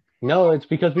 No, it's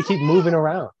because we keep moving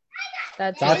around.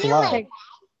 That's why.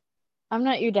 I'm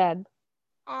not your dad.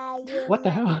 What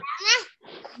the hell?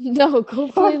 No, go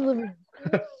play in the living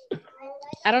room.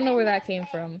 I don't know where that came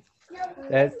from.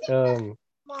 That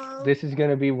this is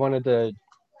gonna be one of the.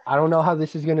 I don't know how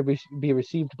this is gonna be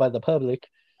received by the public.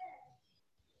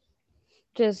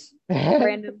 Just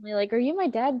randomly, like, "Are you my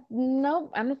dad?"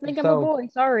 Nope, I don't think I'm a boy.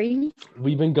 Sorry.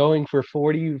 We've been going for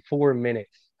 44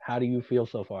 minutes. How do you feel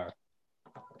so far?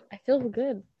 I feel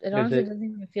good. It honestly doesn't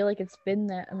even feel like it's been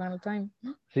that amount of time.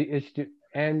 See,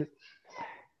 and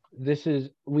this is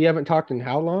we haven't talked in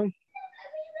how long?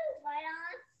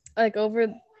 Like over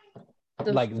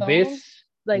the like phone? this,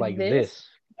 like this,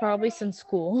 probably since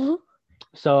school.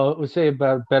 So let's say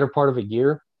about a better part of a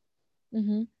year.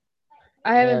 Mm-hmm.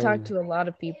 I haven't talked to a lot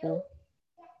of people.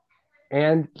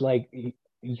 And like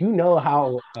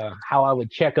how I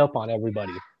would check up on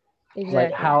everybody. Exactly.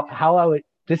 Like how I would.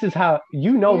 This is how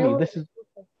me.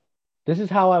 This is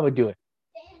how I would do it.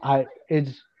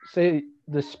 It's say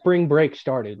the spring break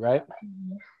started, right?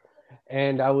 Mm-hmm.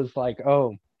 And I was like,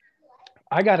 oh,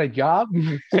 I got a job.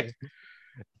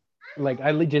 Like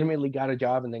I legitimately got a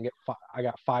job and then I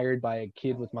got fired by a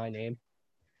kid with my name.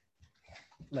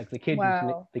 Like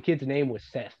Wow. the kid's name was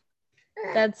Seth,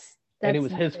 That's and it that's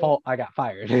was his insane. fault I got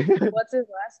fired. What's his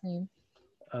last name?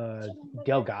 uh,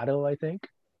 Delgado, I think.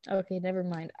 Okay, never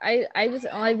mind. I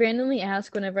randomly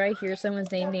ask whenever I hear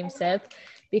someone's name named Seth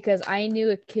because I knew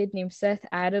a kid named Seth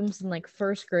Adams in like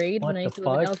first grade when What I the used to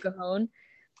live in El fudge? Cajon.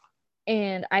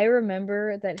 And I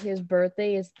remember that his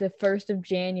birthday is the 1st of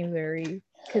January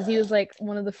because he was like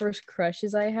one of the first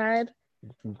crushes I had.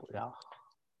 Yeah.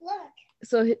 Look.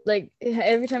 So like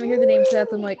every time I hear the name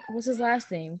Seth, I'm like, what's his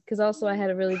last name? Because also I had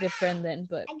a really good friend then,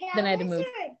 but then I had to move.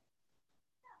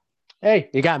 Hey,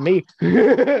 you got me.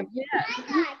 Yeah.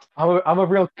 I'm a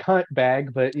real cunt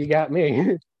bag, but you got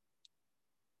me.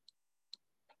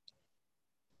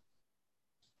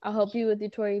 I'll help you with your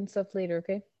toy and stuff later,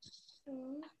 okay?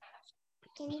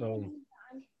 So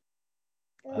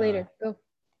Later. Go.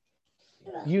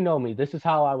 you know me. This is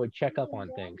how I would check up on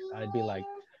things. I'd be like,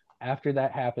 after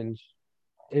that happens,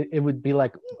 it would be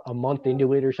like a month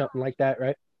into it or something like that,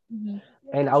 right? Mm-hmm.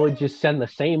 And I would just send the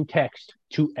same text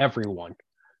to everyone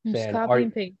Just saying, copy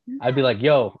and paste. I'd be like,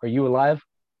 yo, are you alive?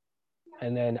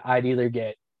 And then I'd either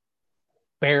get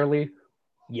barely,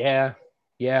 yeah,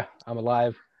 I'm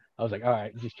alive. I was like, all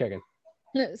right, just checking.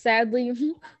 Sadly.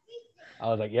 I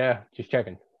was like, yeah, just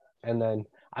checking. And then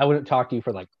I wouldn't talk to you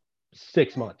for like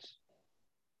 6 months.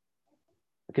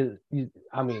 Because,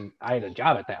 I mean, I had a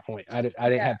job at that point. I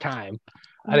didn't have time.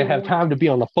 I didn't have time to be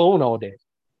on the phone all day.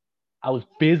 I was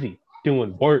busy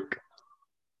doing work,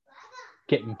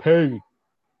 getting paid.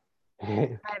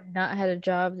 I have not had a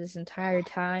job this entire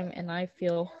time, and I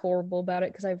feel horrible about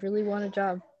it because I really want a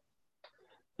job.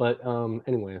 But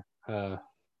anyway,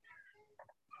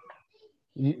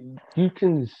 you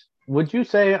can. Would you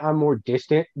say I'm more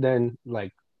distant than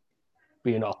like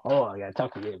being oh I gotta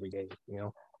talk to you every day? You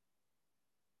know,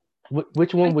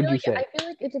 which one would you say? I feel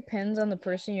like it depends on the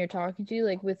person you're talking to.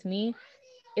 Like with me,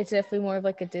 it's definitely more of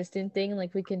like a distant thing.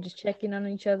 Like we can just check in on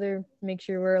each other, make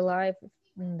sure we're alive,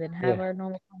 and then have Yeah, our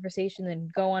normal conversation, then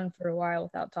go on for a while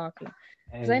without talking.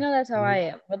 Because I and know that's how I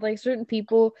am. But like certain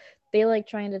people, they like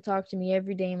trying to talk to me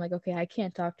every day. I'm like, okay, I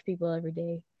can't talk to people every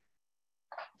day.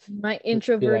 My be like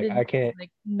introverted is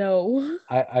like, no.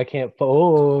 I can't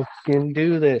fucking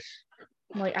do this.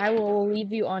 Like I will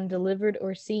leave you on delivered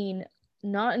or seen,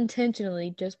 not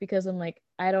intentionally, just because I'm like,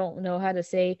 I don't know how to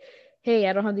say, hey,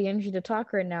 I don't have the energy to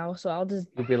talk right now, so I'll just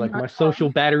You'd be like, not my talk. social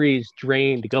battery is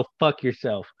drained. Go fuck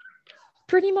yourself.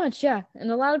 Pretty much, yeah. And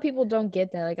a lot of people don't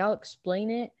get that. Like I'll explain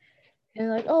it and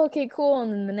they're like, oh, okay, cool.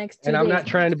 And then the next And 2 I'm days, not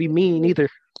trying to be mean either.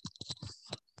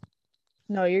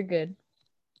 no, you're good.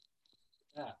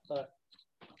 Yeah, but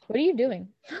What are you doing?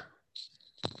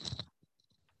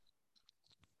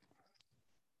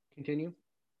 continue.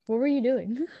 What were you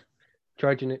doing?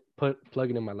 Charging it,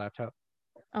 plugging in my laptop.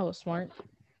 Oh, smart.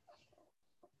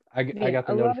 I Yeah, got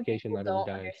the a lot of notification people that it was don't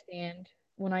dying. understand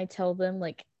when I tell them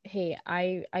like, hey,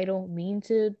 I don't mean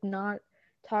to not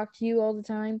talk to you all the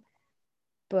time,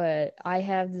 but I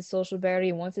have the social battery,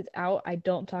 and once it's out, I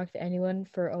don't talk to anyone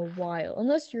for a while,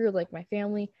 unless you're like my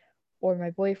family or my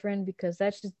boyfriend, because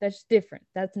that's different.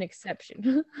 That's an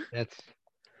exception. That's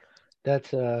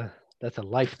that's uh that's a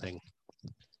life thing.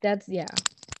 That's yeah.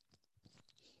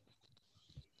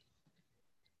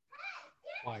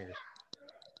 Wires.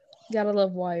 Gotta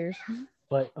love wires.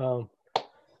 But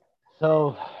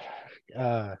so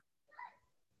uh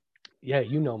yeah,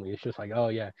 you know me. It's just like, oh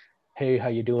yeah, hey, how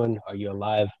you doing? Are you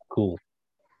alive? Cool.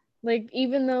 Like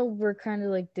even though we're kind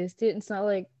of like distant, it's not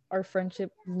like our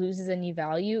friendship loses any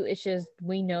value. It's just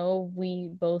we know we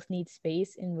both need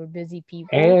space and we're busy people.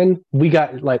 And we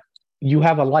got like, you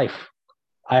have a life.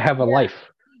 I have a Yeah,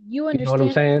 life. you You know what I'm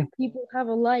understand saying? people have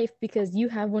a life because you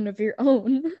have one of your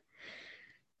own.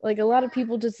 Like a lot of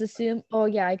people just assume, oh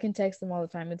yeah, I can text them all the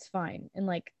time. It's fine. And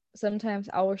like sometimes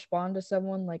I'll respond to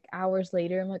someone like hours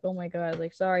later. I'm like, oh my God,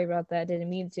 like sorry about that. Didn't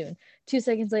mean to. And 2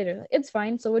 seconds later, like, it's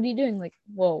fine. So what are you doing? Like,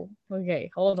 whoa,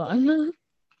 okay, hold on.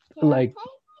 Like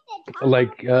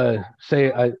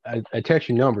say I text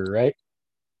your number, right?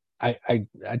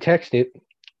 I text it,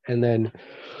 and then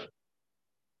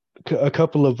a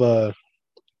couple of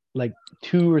like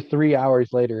 2 or 3 hours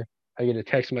later, I get a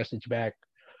text message back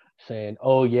saying,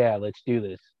 "Oh yeah, let's do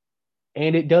this,"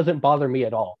 and it doesn't bother me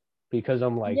at all because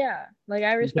I'm like, Yeah, like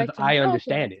I because respect you. I'm I like, oh, okay,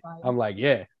 understand that's it. fine. I'm like,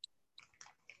 yeah,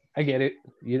 I get it.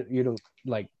 You don't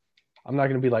like. I'm not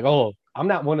gonna be like, oh, I'm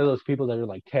not one of those people that are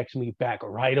like, text me back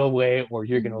right away, or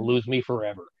you're gonna Mhm. lose me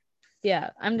forever.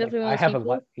 Yeah, I'm Like definitely one I of those have a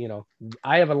life, people.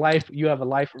 I have a life, you have a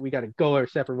life. We got to go our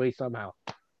separate ways somehow.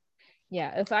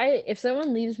 Yeah, if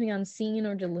someone leaves me on scene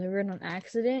or delivered on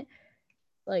accident,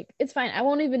 Like, it's fine. I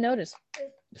won't even notice.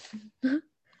 Just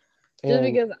And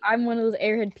because I'm one of those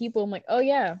airhead people, I'm like, oh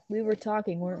yeah, we were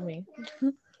talking, weren't we?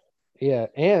 yeah,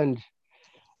 and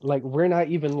like we're not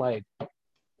even like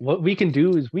what we can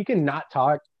do is we can not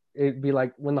talk. It'd be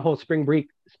like when the whole spring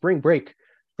break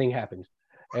thing happened,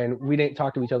 and we didn't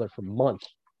talk to each other for months.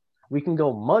 We can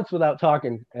go months without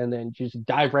talking and then just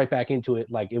dive right back into it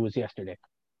like it was yesterday.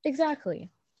 Exactly.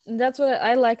 And that's what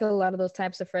I like a lot of those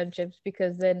types of friendships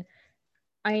because then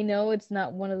I know it's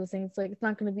not one of those things like it's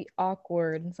not going to be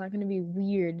awkward. It's not going to be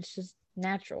weird. It's just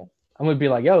natural. I'm gonna be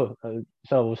like, yo,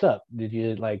 so what's up? Did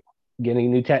you like get any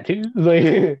new tattoos?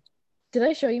 Like, Did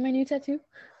I show you my new tattoo?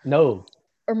 no,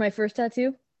 Or my first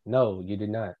tattoo? no, you did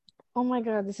not. Oh my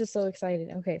god, this is so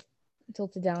exciting. Okay,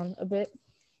 tilt it down a bit,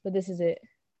 but this is it.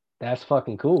 That's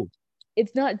fucking cool.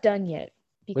 It's not done yet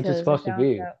What's it because I supposed to found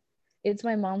be? out it's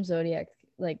my mom's zodiac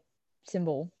like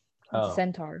symbol. It's a Oh,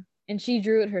 centaur, and she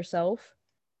drew it herself.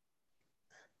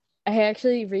 I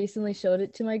actually recently showed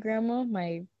it to my grandma,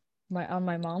 my on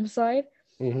my mom's side,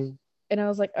 hmm. and I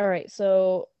was like, "All right,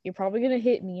 so you're probably gonna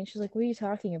hit me," and she's like, "What are you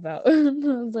talking about?" And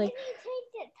I was like,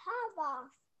 Maybe take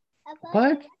the top off.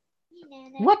 What?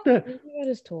 What the? "He got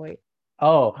his toy."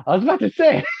 Oh, I was about to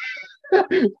say.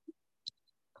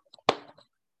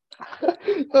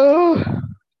 Oh,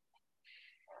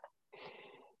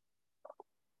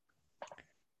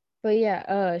 But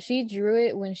yeah, she drew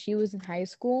it when she was in high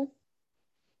school.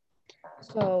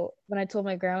 So when I told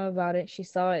my grandma about it, she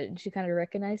saw it and she kind of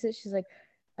recognized it. She's like,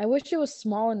 I wish it was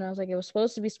smaller. And I was like, it was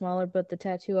supposed to be smaller, but the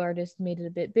tattoo artist made it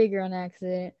a bit bigger on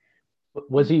accident.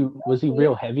 was And he she's like, was he okay.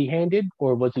 real heavy-handed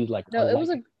or was he like a No, light it was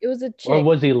a or chick.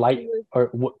 was he She light was,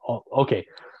 or oh, okay?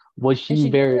 Was and she she did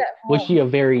it very at was she home. a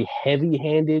very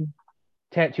heavy-handed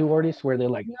tattoo artist where they're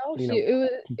like No, you know it was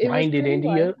grind it pretty into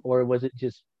light. you or was it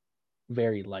just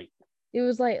very light? It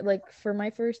was like for my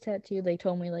first tattoo, they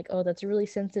told me like, oh, that's a really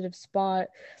sensitive spot.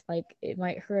 Like it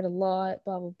might hurt a lot,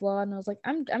 blah blah blah. And I was like,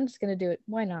 I'm just gonna do it.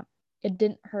 Why not? It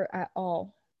didn't hurt at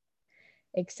all,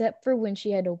 except for when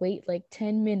she had to wait like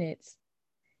 10 minutes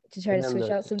to try And to then switch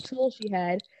the out some tools she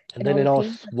had, and and then all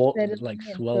it the all pain kept like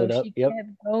settling in. So swelled up. she Yep. kept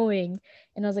going,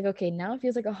 and I was like, okay, now it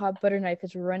feels like a hot butter knife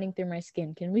is running through my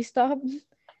skin. Can we stop?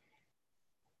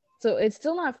 So it's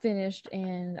still not finished,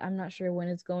 and I'm not sure when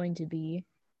it's going to be.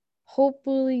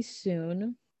 Hopefully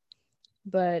soon,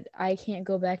 but I can't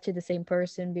go back to the same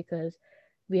person because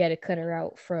we had to cut her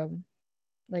out from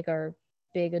like our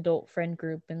big adult friend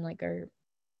group and like our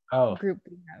Oh, group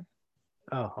we have.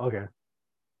 oh, okay.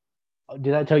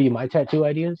 Did I tell you my tattoo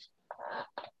ideas?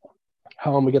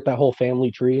 How I'm gonna get that whole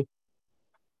family tree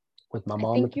with my I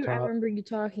mom at think the you I top? remember you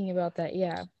talking about that.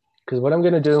 Yeah. Because what I'm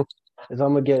gonna do is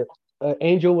I'm gonna get an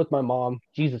angel with my mom.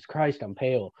 Jesus Christ, I'm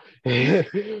pale.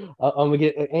 I'm gonna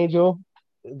get an angel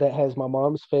that has my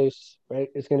mom's face. Right,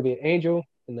 it's gonna be an angel,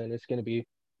 and then it's gonna be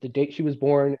the date she was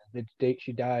born, the date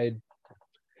she died,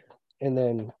 and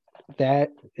then that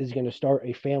is gonna start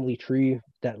a family tree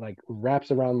that like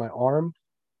wraps around my arm,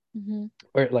 Mm-hmm.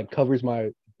 or it like covers my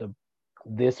the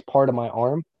this part of my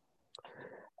arm,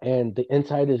 and the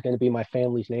inside is gonna be my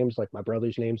family's names, like my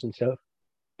brother's names and stuff.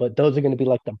 But those are gonna be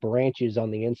like the branches on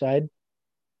the inside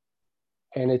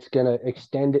and it's gonna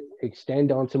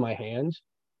extend onto my hands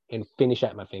and finish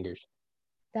at my fingers.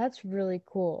 That's really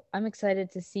cool. I'm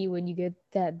excited to see when you get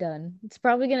that done. It's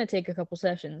probably gonna take a couple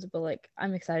sessions, but like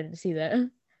I'm excited to see that.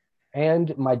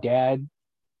 And my dad,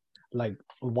 like,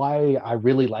 why I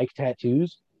really like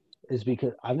tattoos is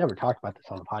because I've never talked about this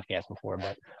on the podcast before,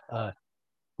 but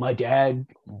my dad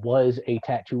was a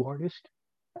tattoo artist.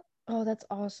 Oh, that's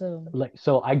awesome. Like,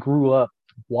 so I grew up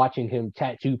watching him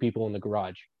tattoo people in the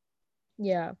garage.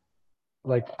 Yeah.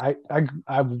 Like,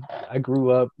 I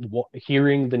grew up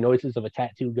hearing the noises of a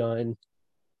tattoo gun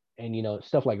and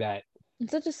stuff like that.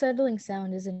 It's such a settling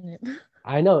sound, isn't it?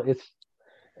 I know it's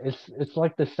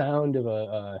like the sound of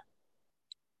uh,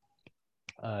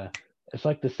 it's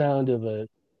like the sound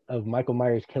of Michael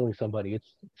Myers killing somebody.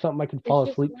 It's something I could It's fall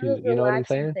just asleep one of to. those You know what I'm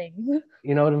relaxing saying? things.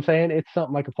 You know what I'm saying? It's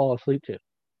something I could fall asleep to.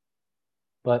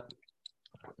 But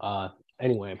uh,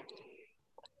 anyway,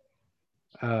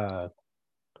 uh,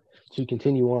 to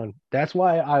continue on, that's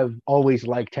why I've always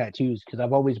liked tattoos because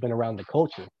I've always been around the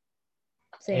culture.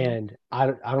 Same. And I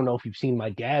don't know if you've seen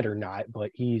my dad or not, but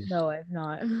No, I've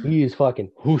not. he is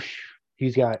fucking whoosh.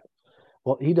 He's got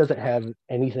well, he doesn't have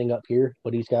anything up here,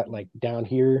 but he's got like down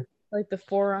here. Like the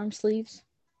forearm sleeves.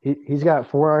 He's got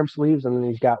forearm sleeves, and then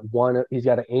he's got one. He's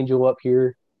got an angel up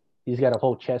here. He's got a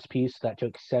whole chest piece that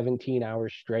took 17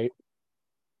 hours straight,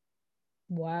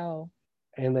 Wow.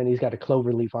 and then he's got a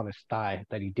clover leaf on his thigh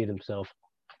that he did himself.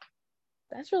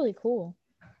 That's really cool.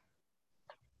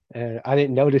 And I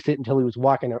didn't notice it until he was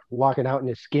walking out in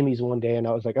his skimmies one day, and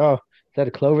I was like, "Oh, is that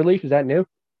a clover leaf? Is that new?"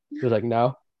 He was like,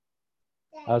 "No."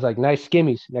 I was like, "Nice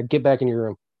skimmies. Now get back in your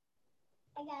room."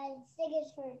 I got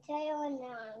stickers for tail and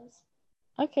arms.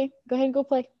 Okay, go ahead and go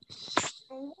play.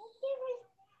 And let's give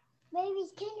her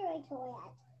baby's Kinder toy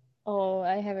at. Oh,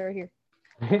 I have it right here.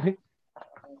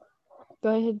 Go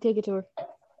ahead and take it to her.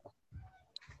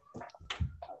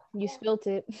 You spilt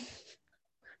it.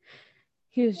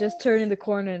 He was just turning the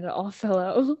corner and it all fell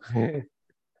out.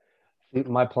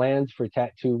 My plans for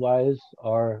tattoo wise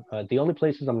are the only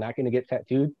places I'm not going to get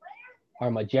tattooed are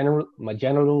my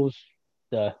genitals,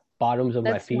 the bottoms of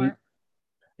my That's feet. smart.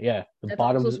 Yeah, That's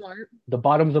also smart. the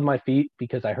bottoms of my feet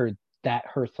because I heard that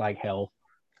hurts like hell.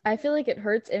 I feel like it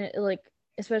hurts, and it, like,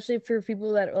 especially for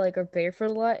people that like are barefoot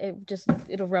a lot,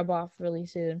 it'll rub off really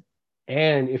soon.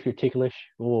 And if you're ticklish,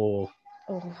 oh,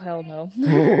 Oh hell no.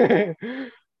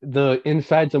 the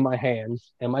insides of my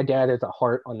hands, and my dad has a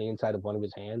heart on the inside of one of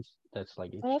his hands that's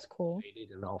like Oh, that's cool. faded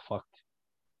and all fucked.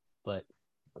 But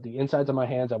the insides of my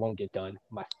hands, I won't get done.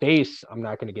 My face, I'm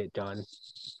not gonna get done.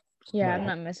 Yeah, I'm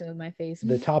not messing with my face.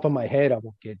 The top of my head, I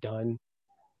won't get done.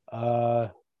 Uh,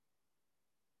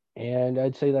 and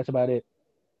I'd say that's about it.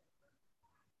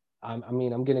 I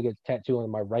mean, I'm gonna get a tattoo on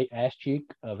my right ass cheek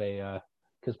of a,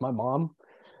 because my mom,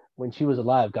 when she was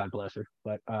alive, God bless her,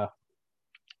 but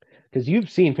because you've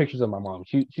seen pictures of my mom,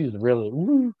 she's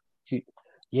really, she,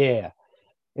 yeah,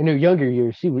 in her younger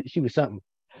years, she was something.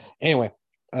 Anyway,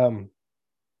 um,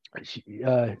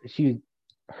 she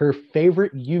her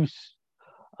favorite use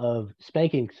of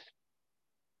spankings,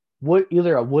 what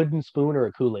either a wooden spoon or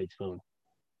a Kool-Aid spoon.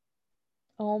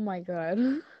 Oh my god.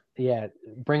 Yeah,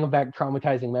 bring them back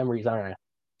traumatizing memories, aren't I?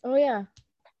 Oh yeah.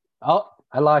 Oh,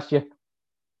 I lost you.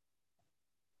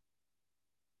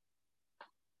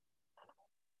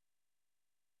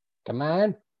 Come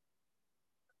on.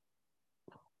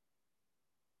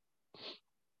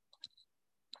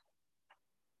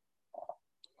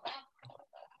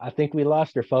 I think we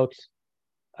lost her, folks.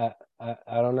 I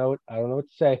don't know. I don't know what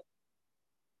to say.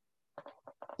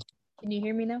 Can you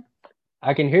hear me now?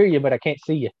 I can hear you, but I can't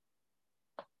see you.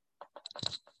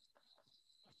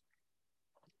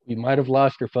 We might have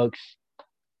lost her, folks.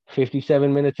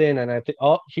 57 minutes in, and I think,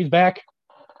 oh, she's back.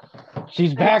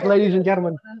 She's back, ladies and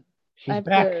gentlemen. I She's have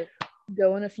back. to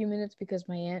go in a few minutes because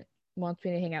my aunt wants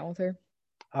me to hang out with her.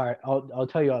 All right, I'll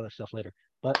tell you all this stuff later.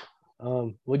 But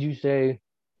would you say,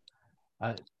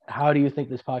 how do you think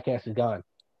this podcast has gone?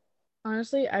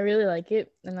 Honestly, I really like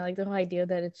it, and I like the whole idea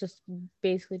that it's just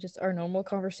basically just our normal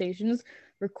conversations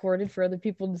recorded for other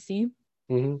people to see.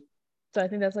 Mm-hmm. So I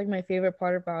think that's like my favorite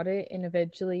part about it. And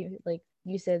eventually, like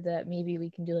you said, that maybe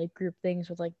we can do like group things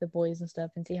with like the boys and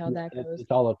stuff and see how that goes.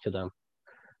 It's all up to them.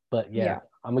 But yeah, Yeah.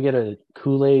 I'm gonna get a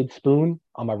Kool-Aid spoon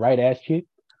on my right ass cheek,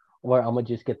 or I'm gonna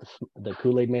just get the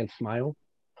Kool-Aid man smile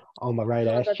on my right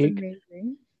Oh, ass that's cheek,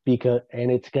 amazing. because and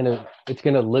it's gonna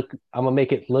look, I'm gonna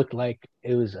make it look like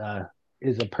it was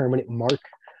is a permanent mark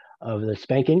of the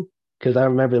spanking, because I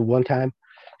remember one time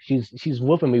she's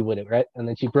whooping me with it, right, and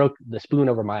then she broke the spoon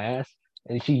over my ass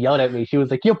and she yelled at me. She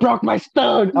was like, "You broke my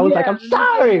spoon." I was like, Yeah, "I'm and then get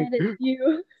sorry." mad at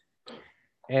you.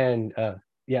 And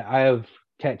yeah, I have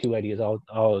tattoo ideas.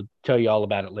 I'll tell you all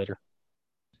about it later.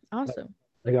 Awesome.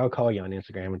 Like, I'll call you on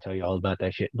Instagram and tell you all about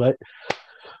that shit. But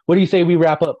what do you say we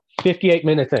wrap up? 58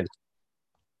 minutes in.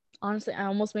 Honestly, I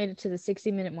almost made it to the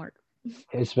 60-minute mark.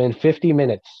 It's been 50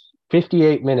 minutes.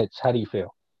 58 minutes. How do you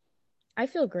feel? I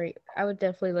feel great. I would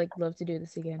definitely like love to do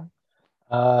this again.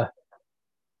 Uh,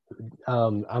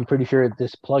 I'm pretty sure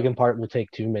this plug-in part will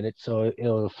take 2 minutes, so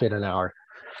it'll fit an hour.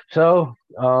 So,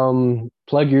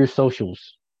 plug your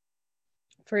socials.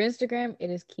 For Instagram, it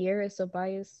is Kiera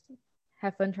Sobias.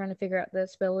 Have fun trying to figure out that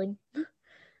spelling.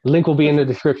 Link will be in the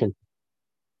For description.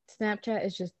 Snapchat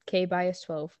is just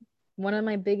KBias12. One of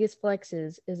my biggest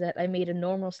flexes is that I made a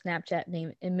normal Snapchat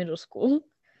name in middle school.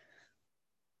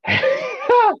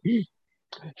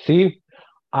 See,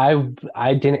 I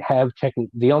didn't have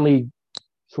the only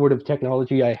sort of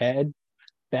technology I had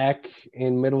back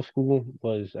in middle school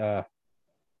was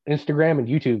Instagram and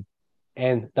YouTube,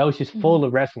 and that was just full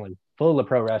of wrestling, full of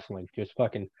pro wrestling, just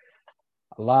fucking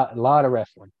a lot of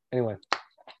wrestling. Anyway,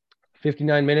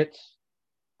 59 minutes.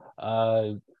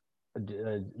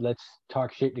 Let's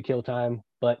talk shit to kill time.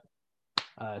 But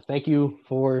thank you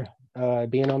for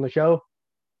being on the show.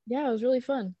 Yeah, it was really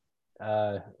fun.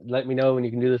 Let me know when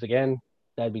you can do this again.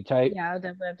 That'd be tight. Yeah, I'll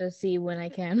definitely have to see when I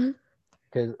can.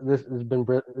 Because this has been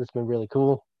really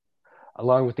cool.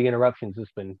 Along with the interruptions, this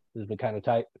has been kind of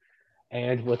tight,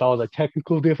 and with all the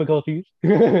technical difficulties,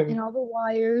 And all the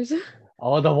wires.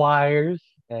 all the wires,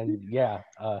 and yeah.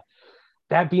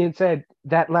 that being said,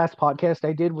 that last podcast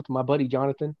I did with my buddy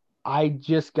Jonathan, I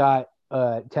just got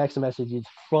text messages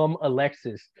from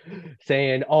Alexis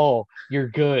saying, "Oh, you're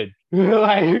good,"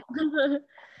 like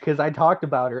because I talked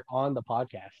about her on the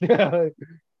podcast.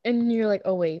 And you're like,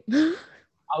 oh wait.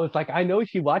 I was like, I know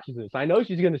she watches this. I know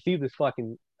she's gonna see this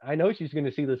fucking. I know she's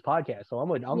gonna see this podcast. So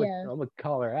Yeah. I'm gonna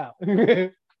call her out.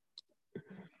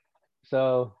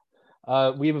 So,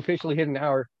 we've officially hit an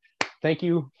hour. Thank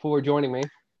you for joining me.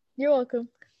 You're welcome.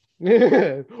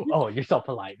 Oh, you're so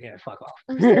polite. Yeah, fuck off.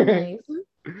 I'm so nice.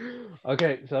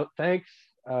 Okay, so thanks.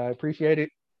 I appreciate it.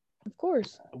 Of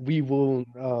course. We will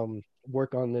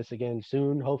work on this again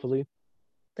soon, hopefully.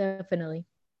 Definitely.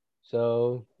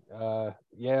 So,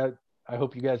 yeah, I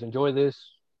hope you guys enjoy this.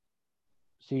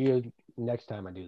 See you next time I do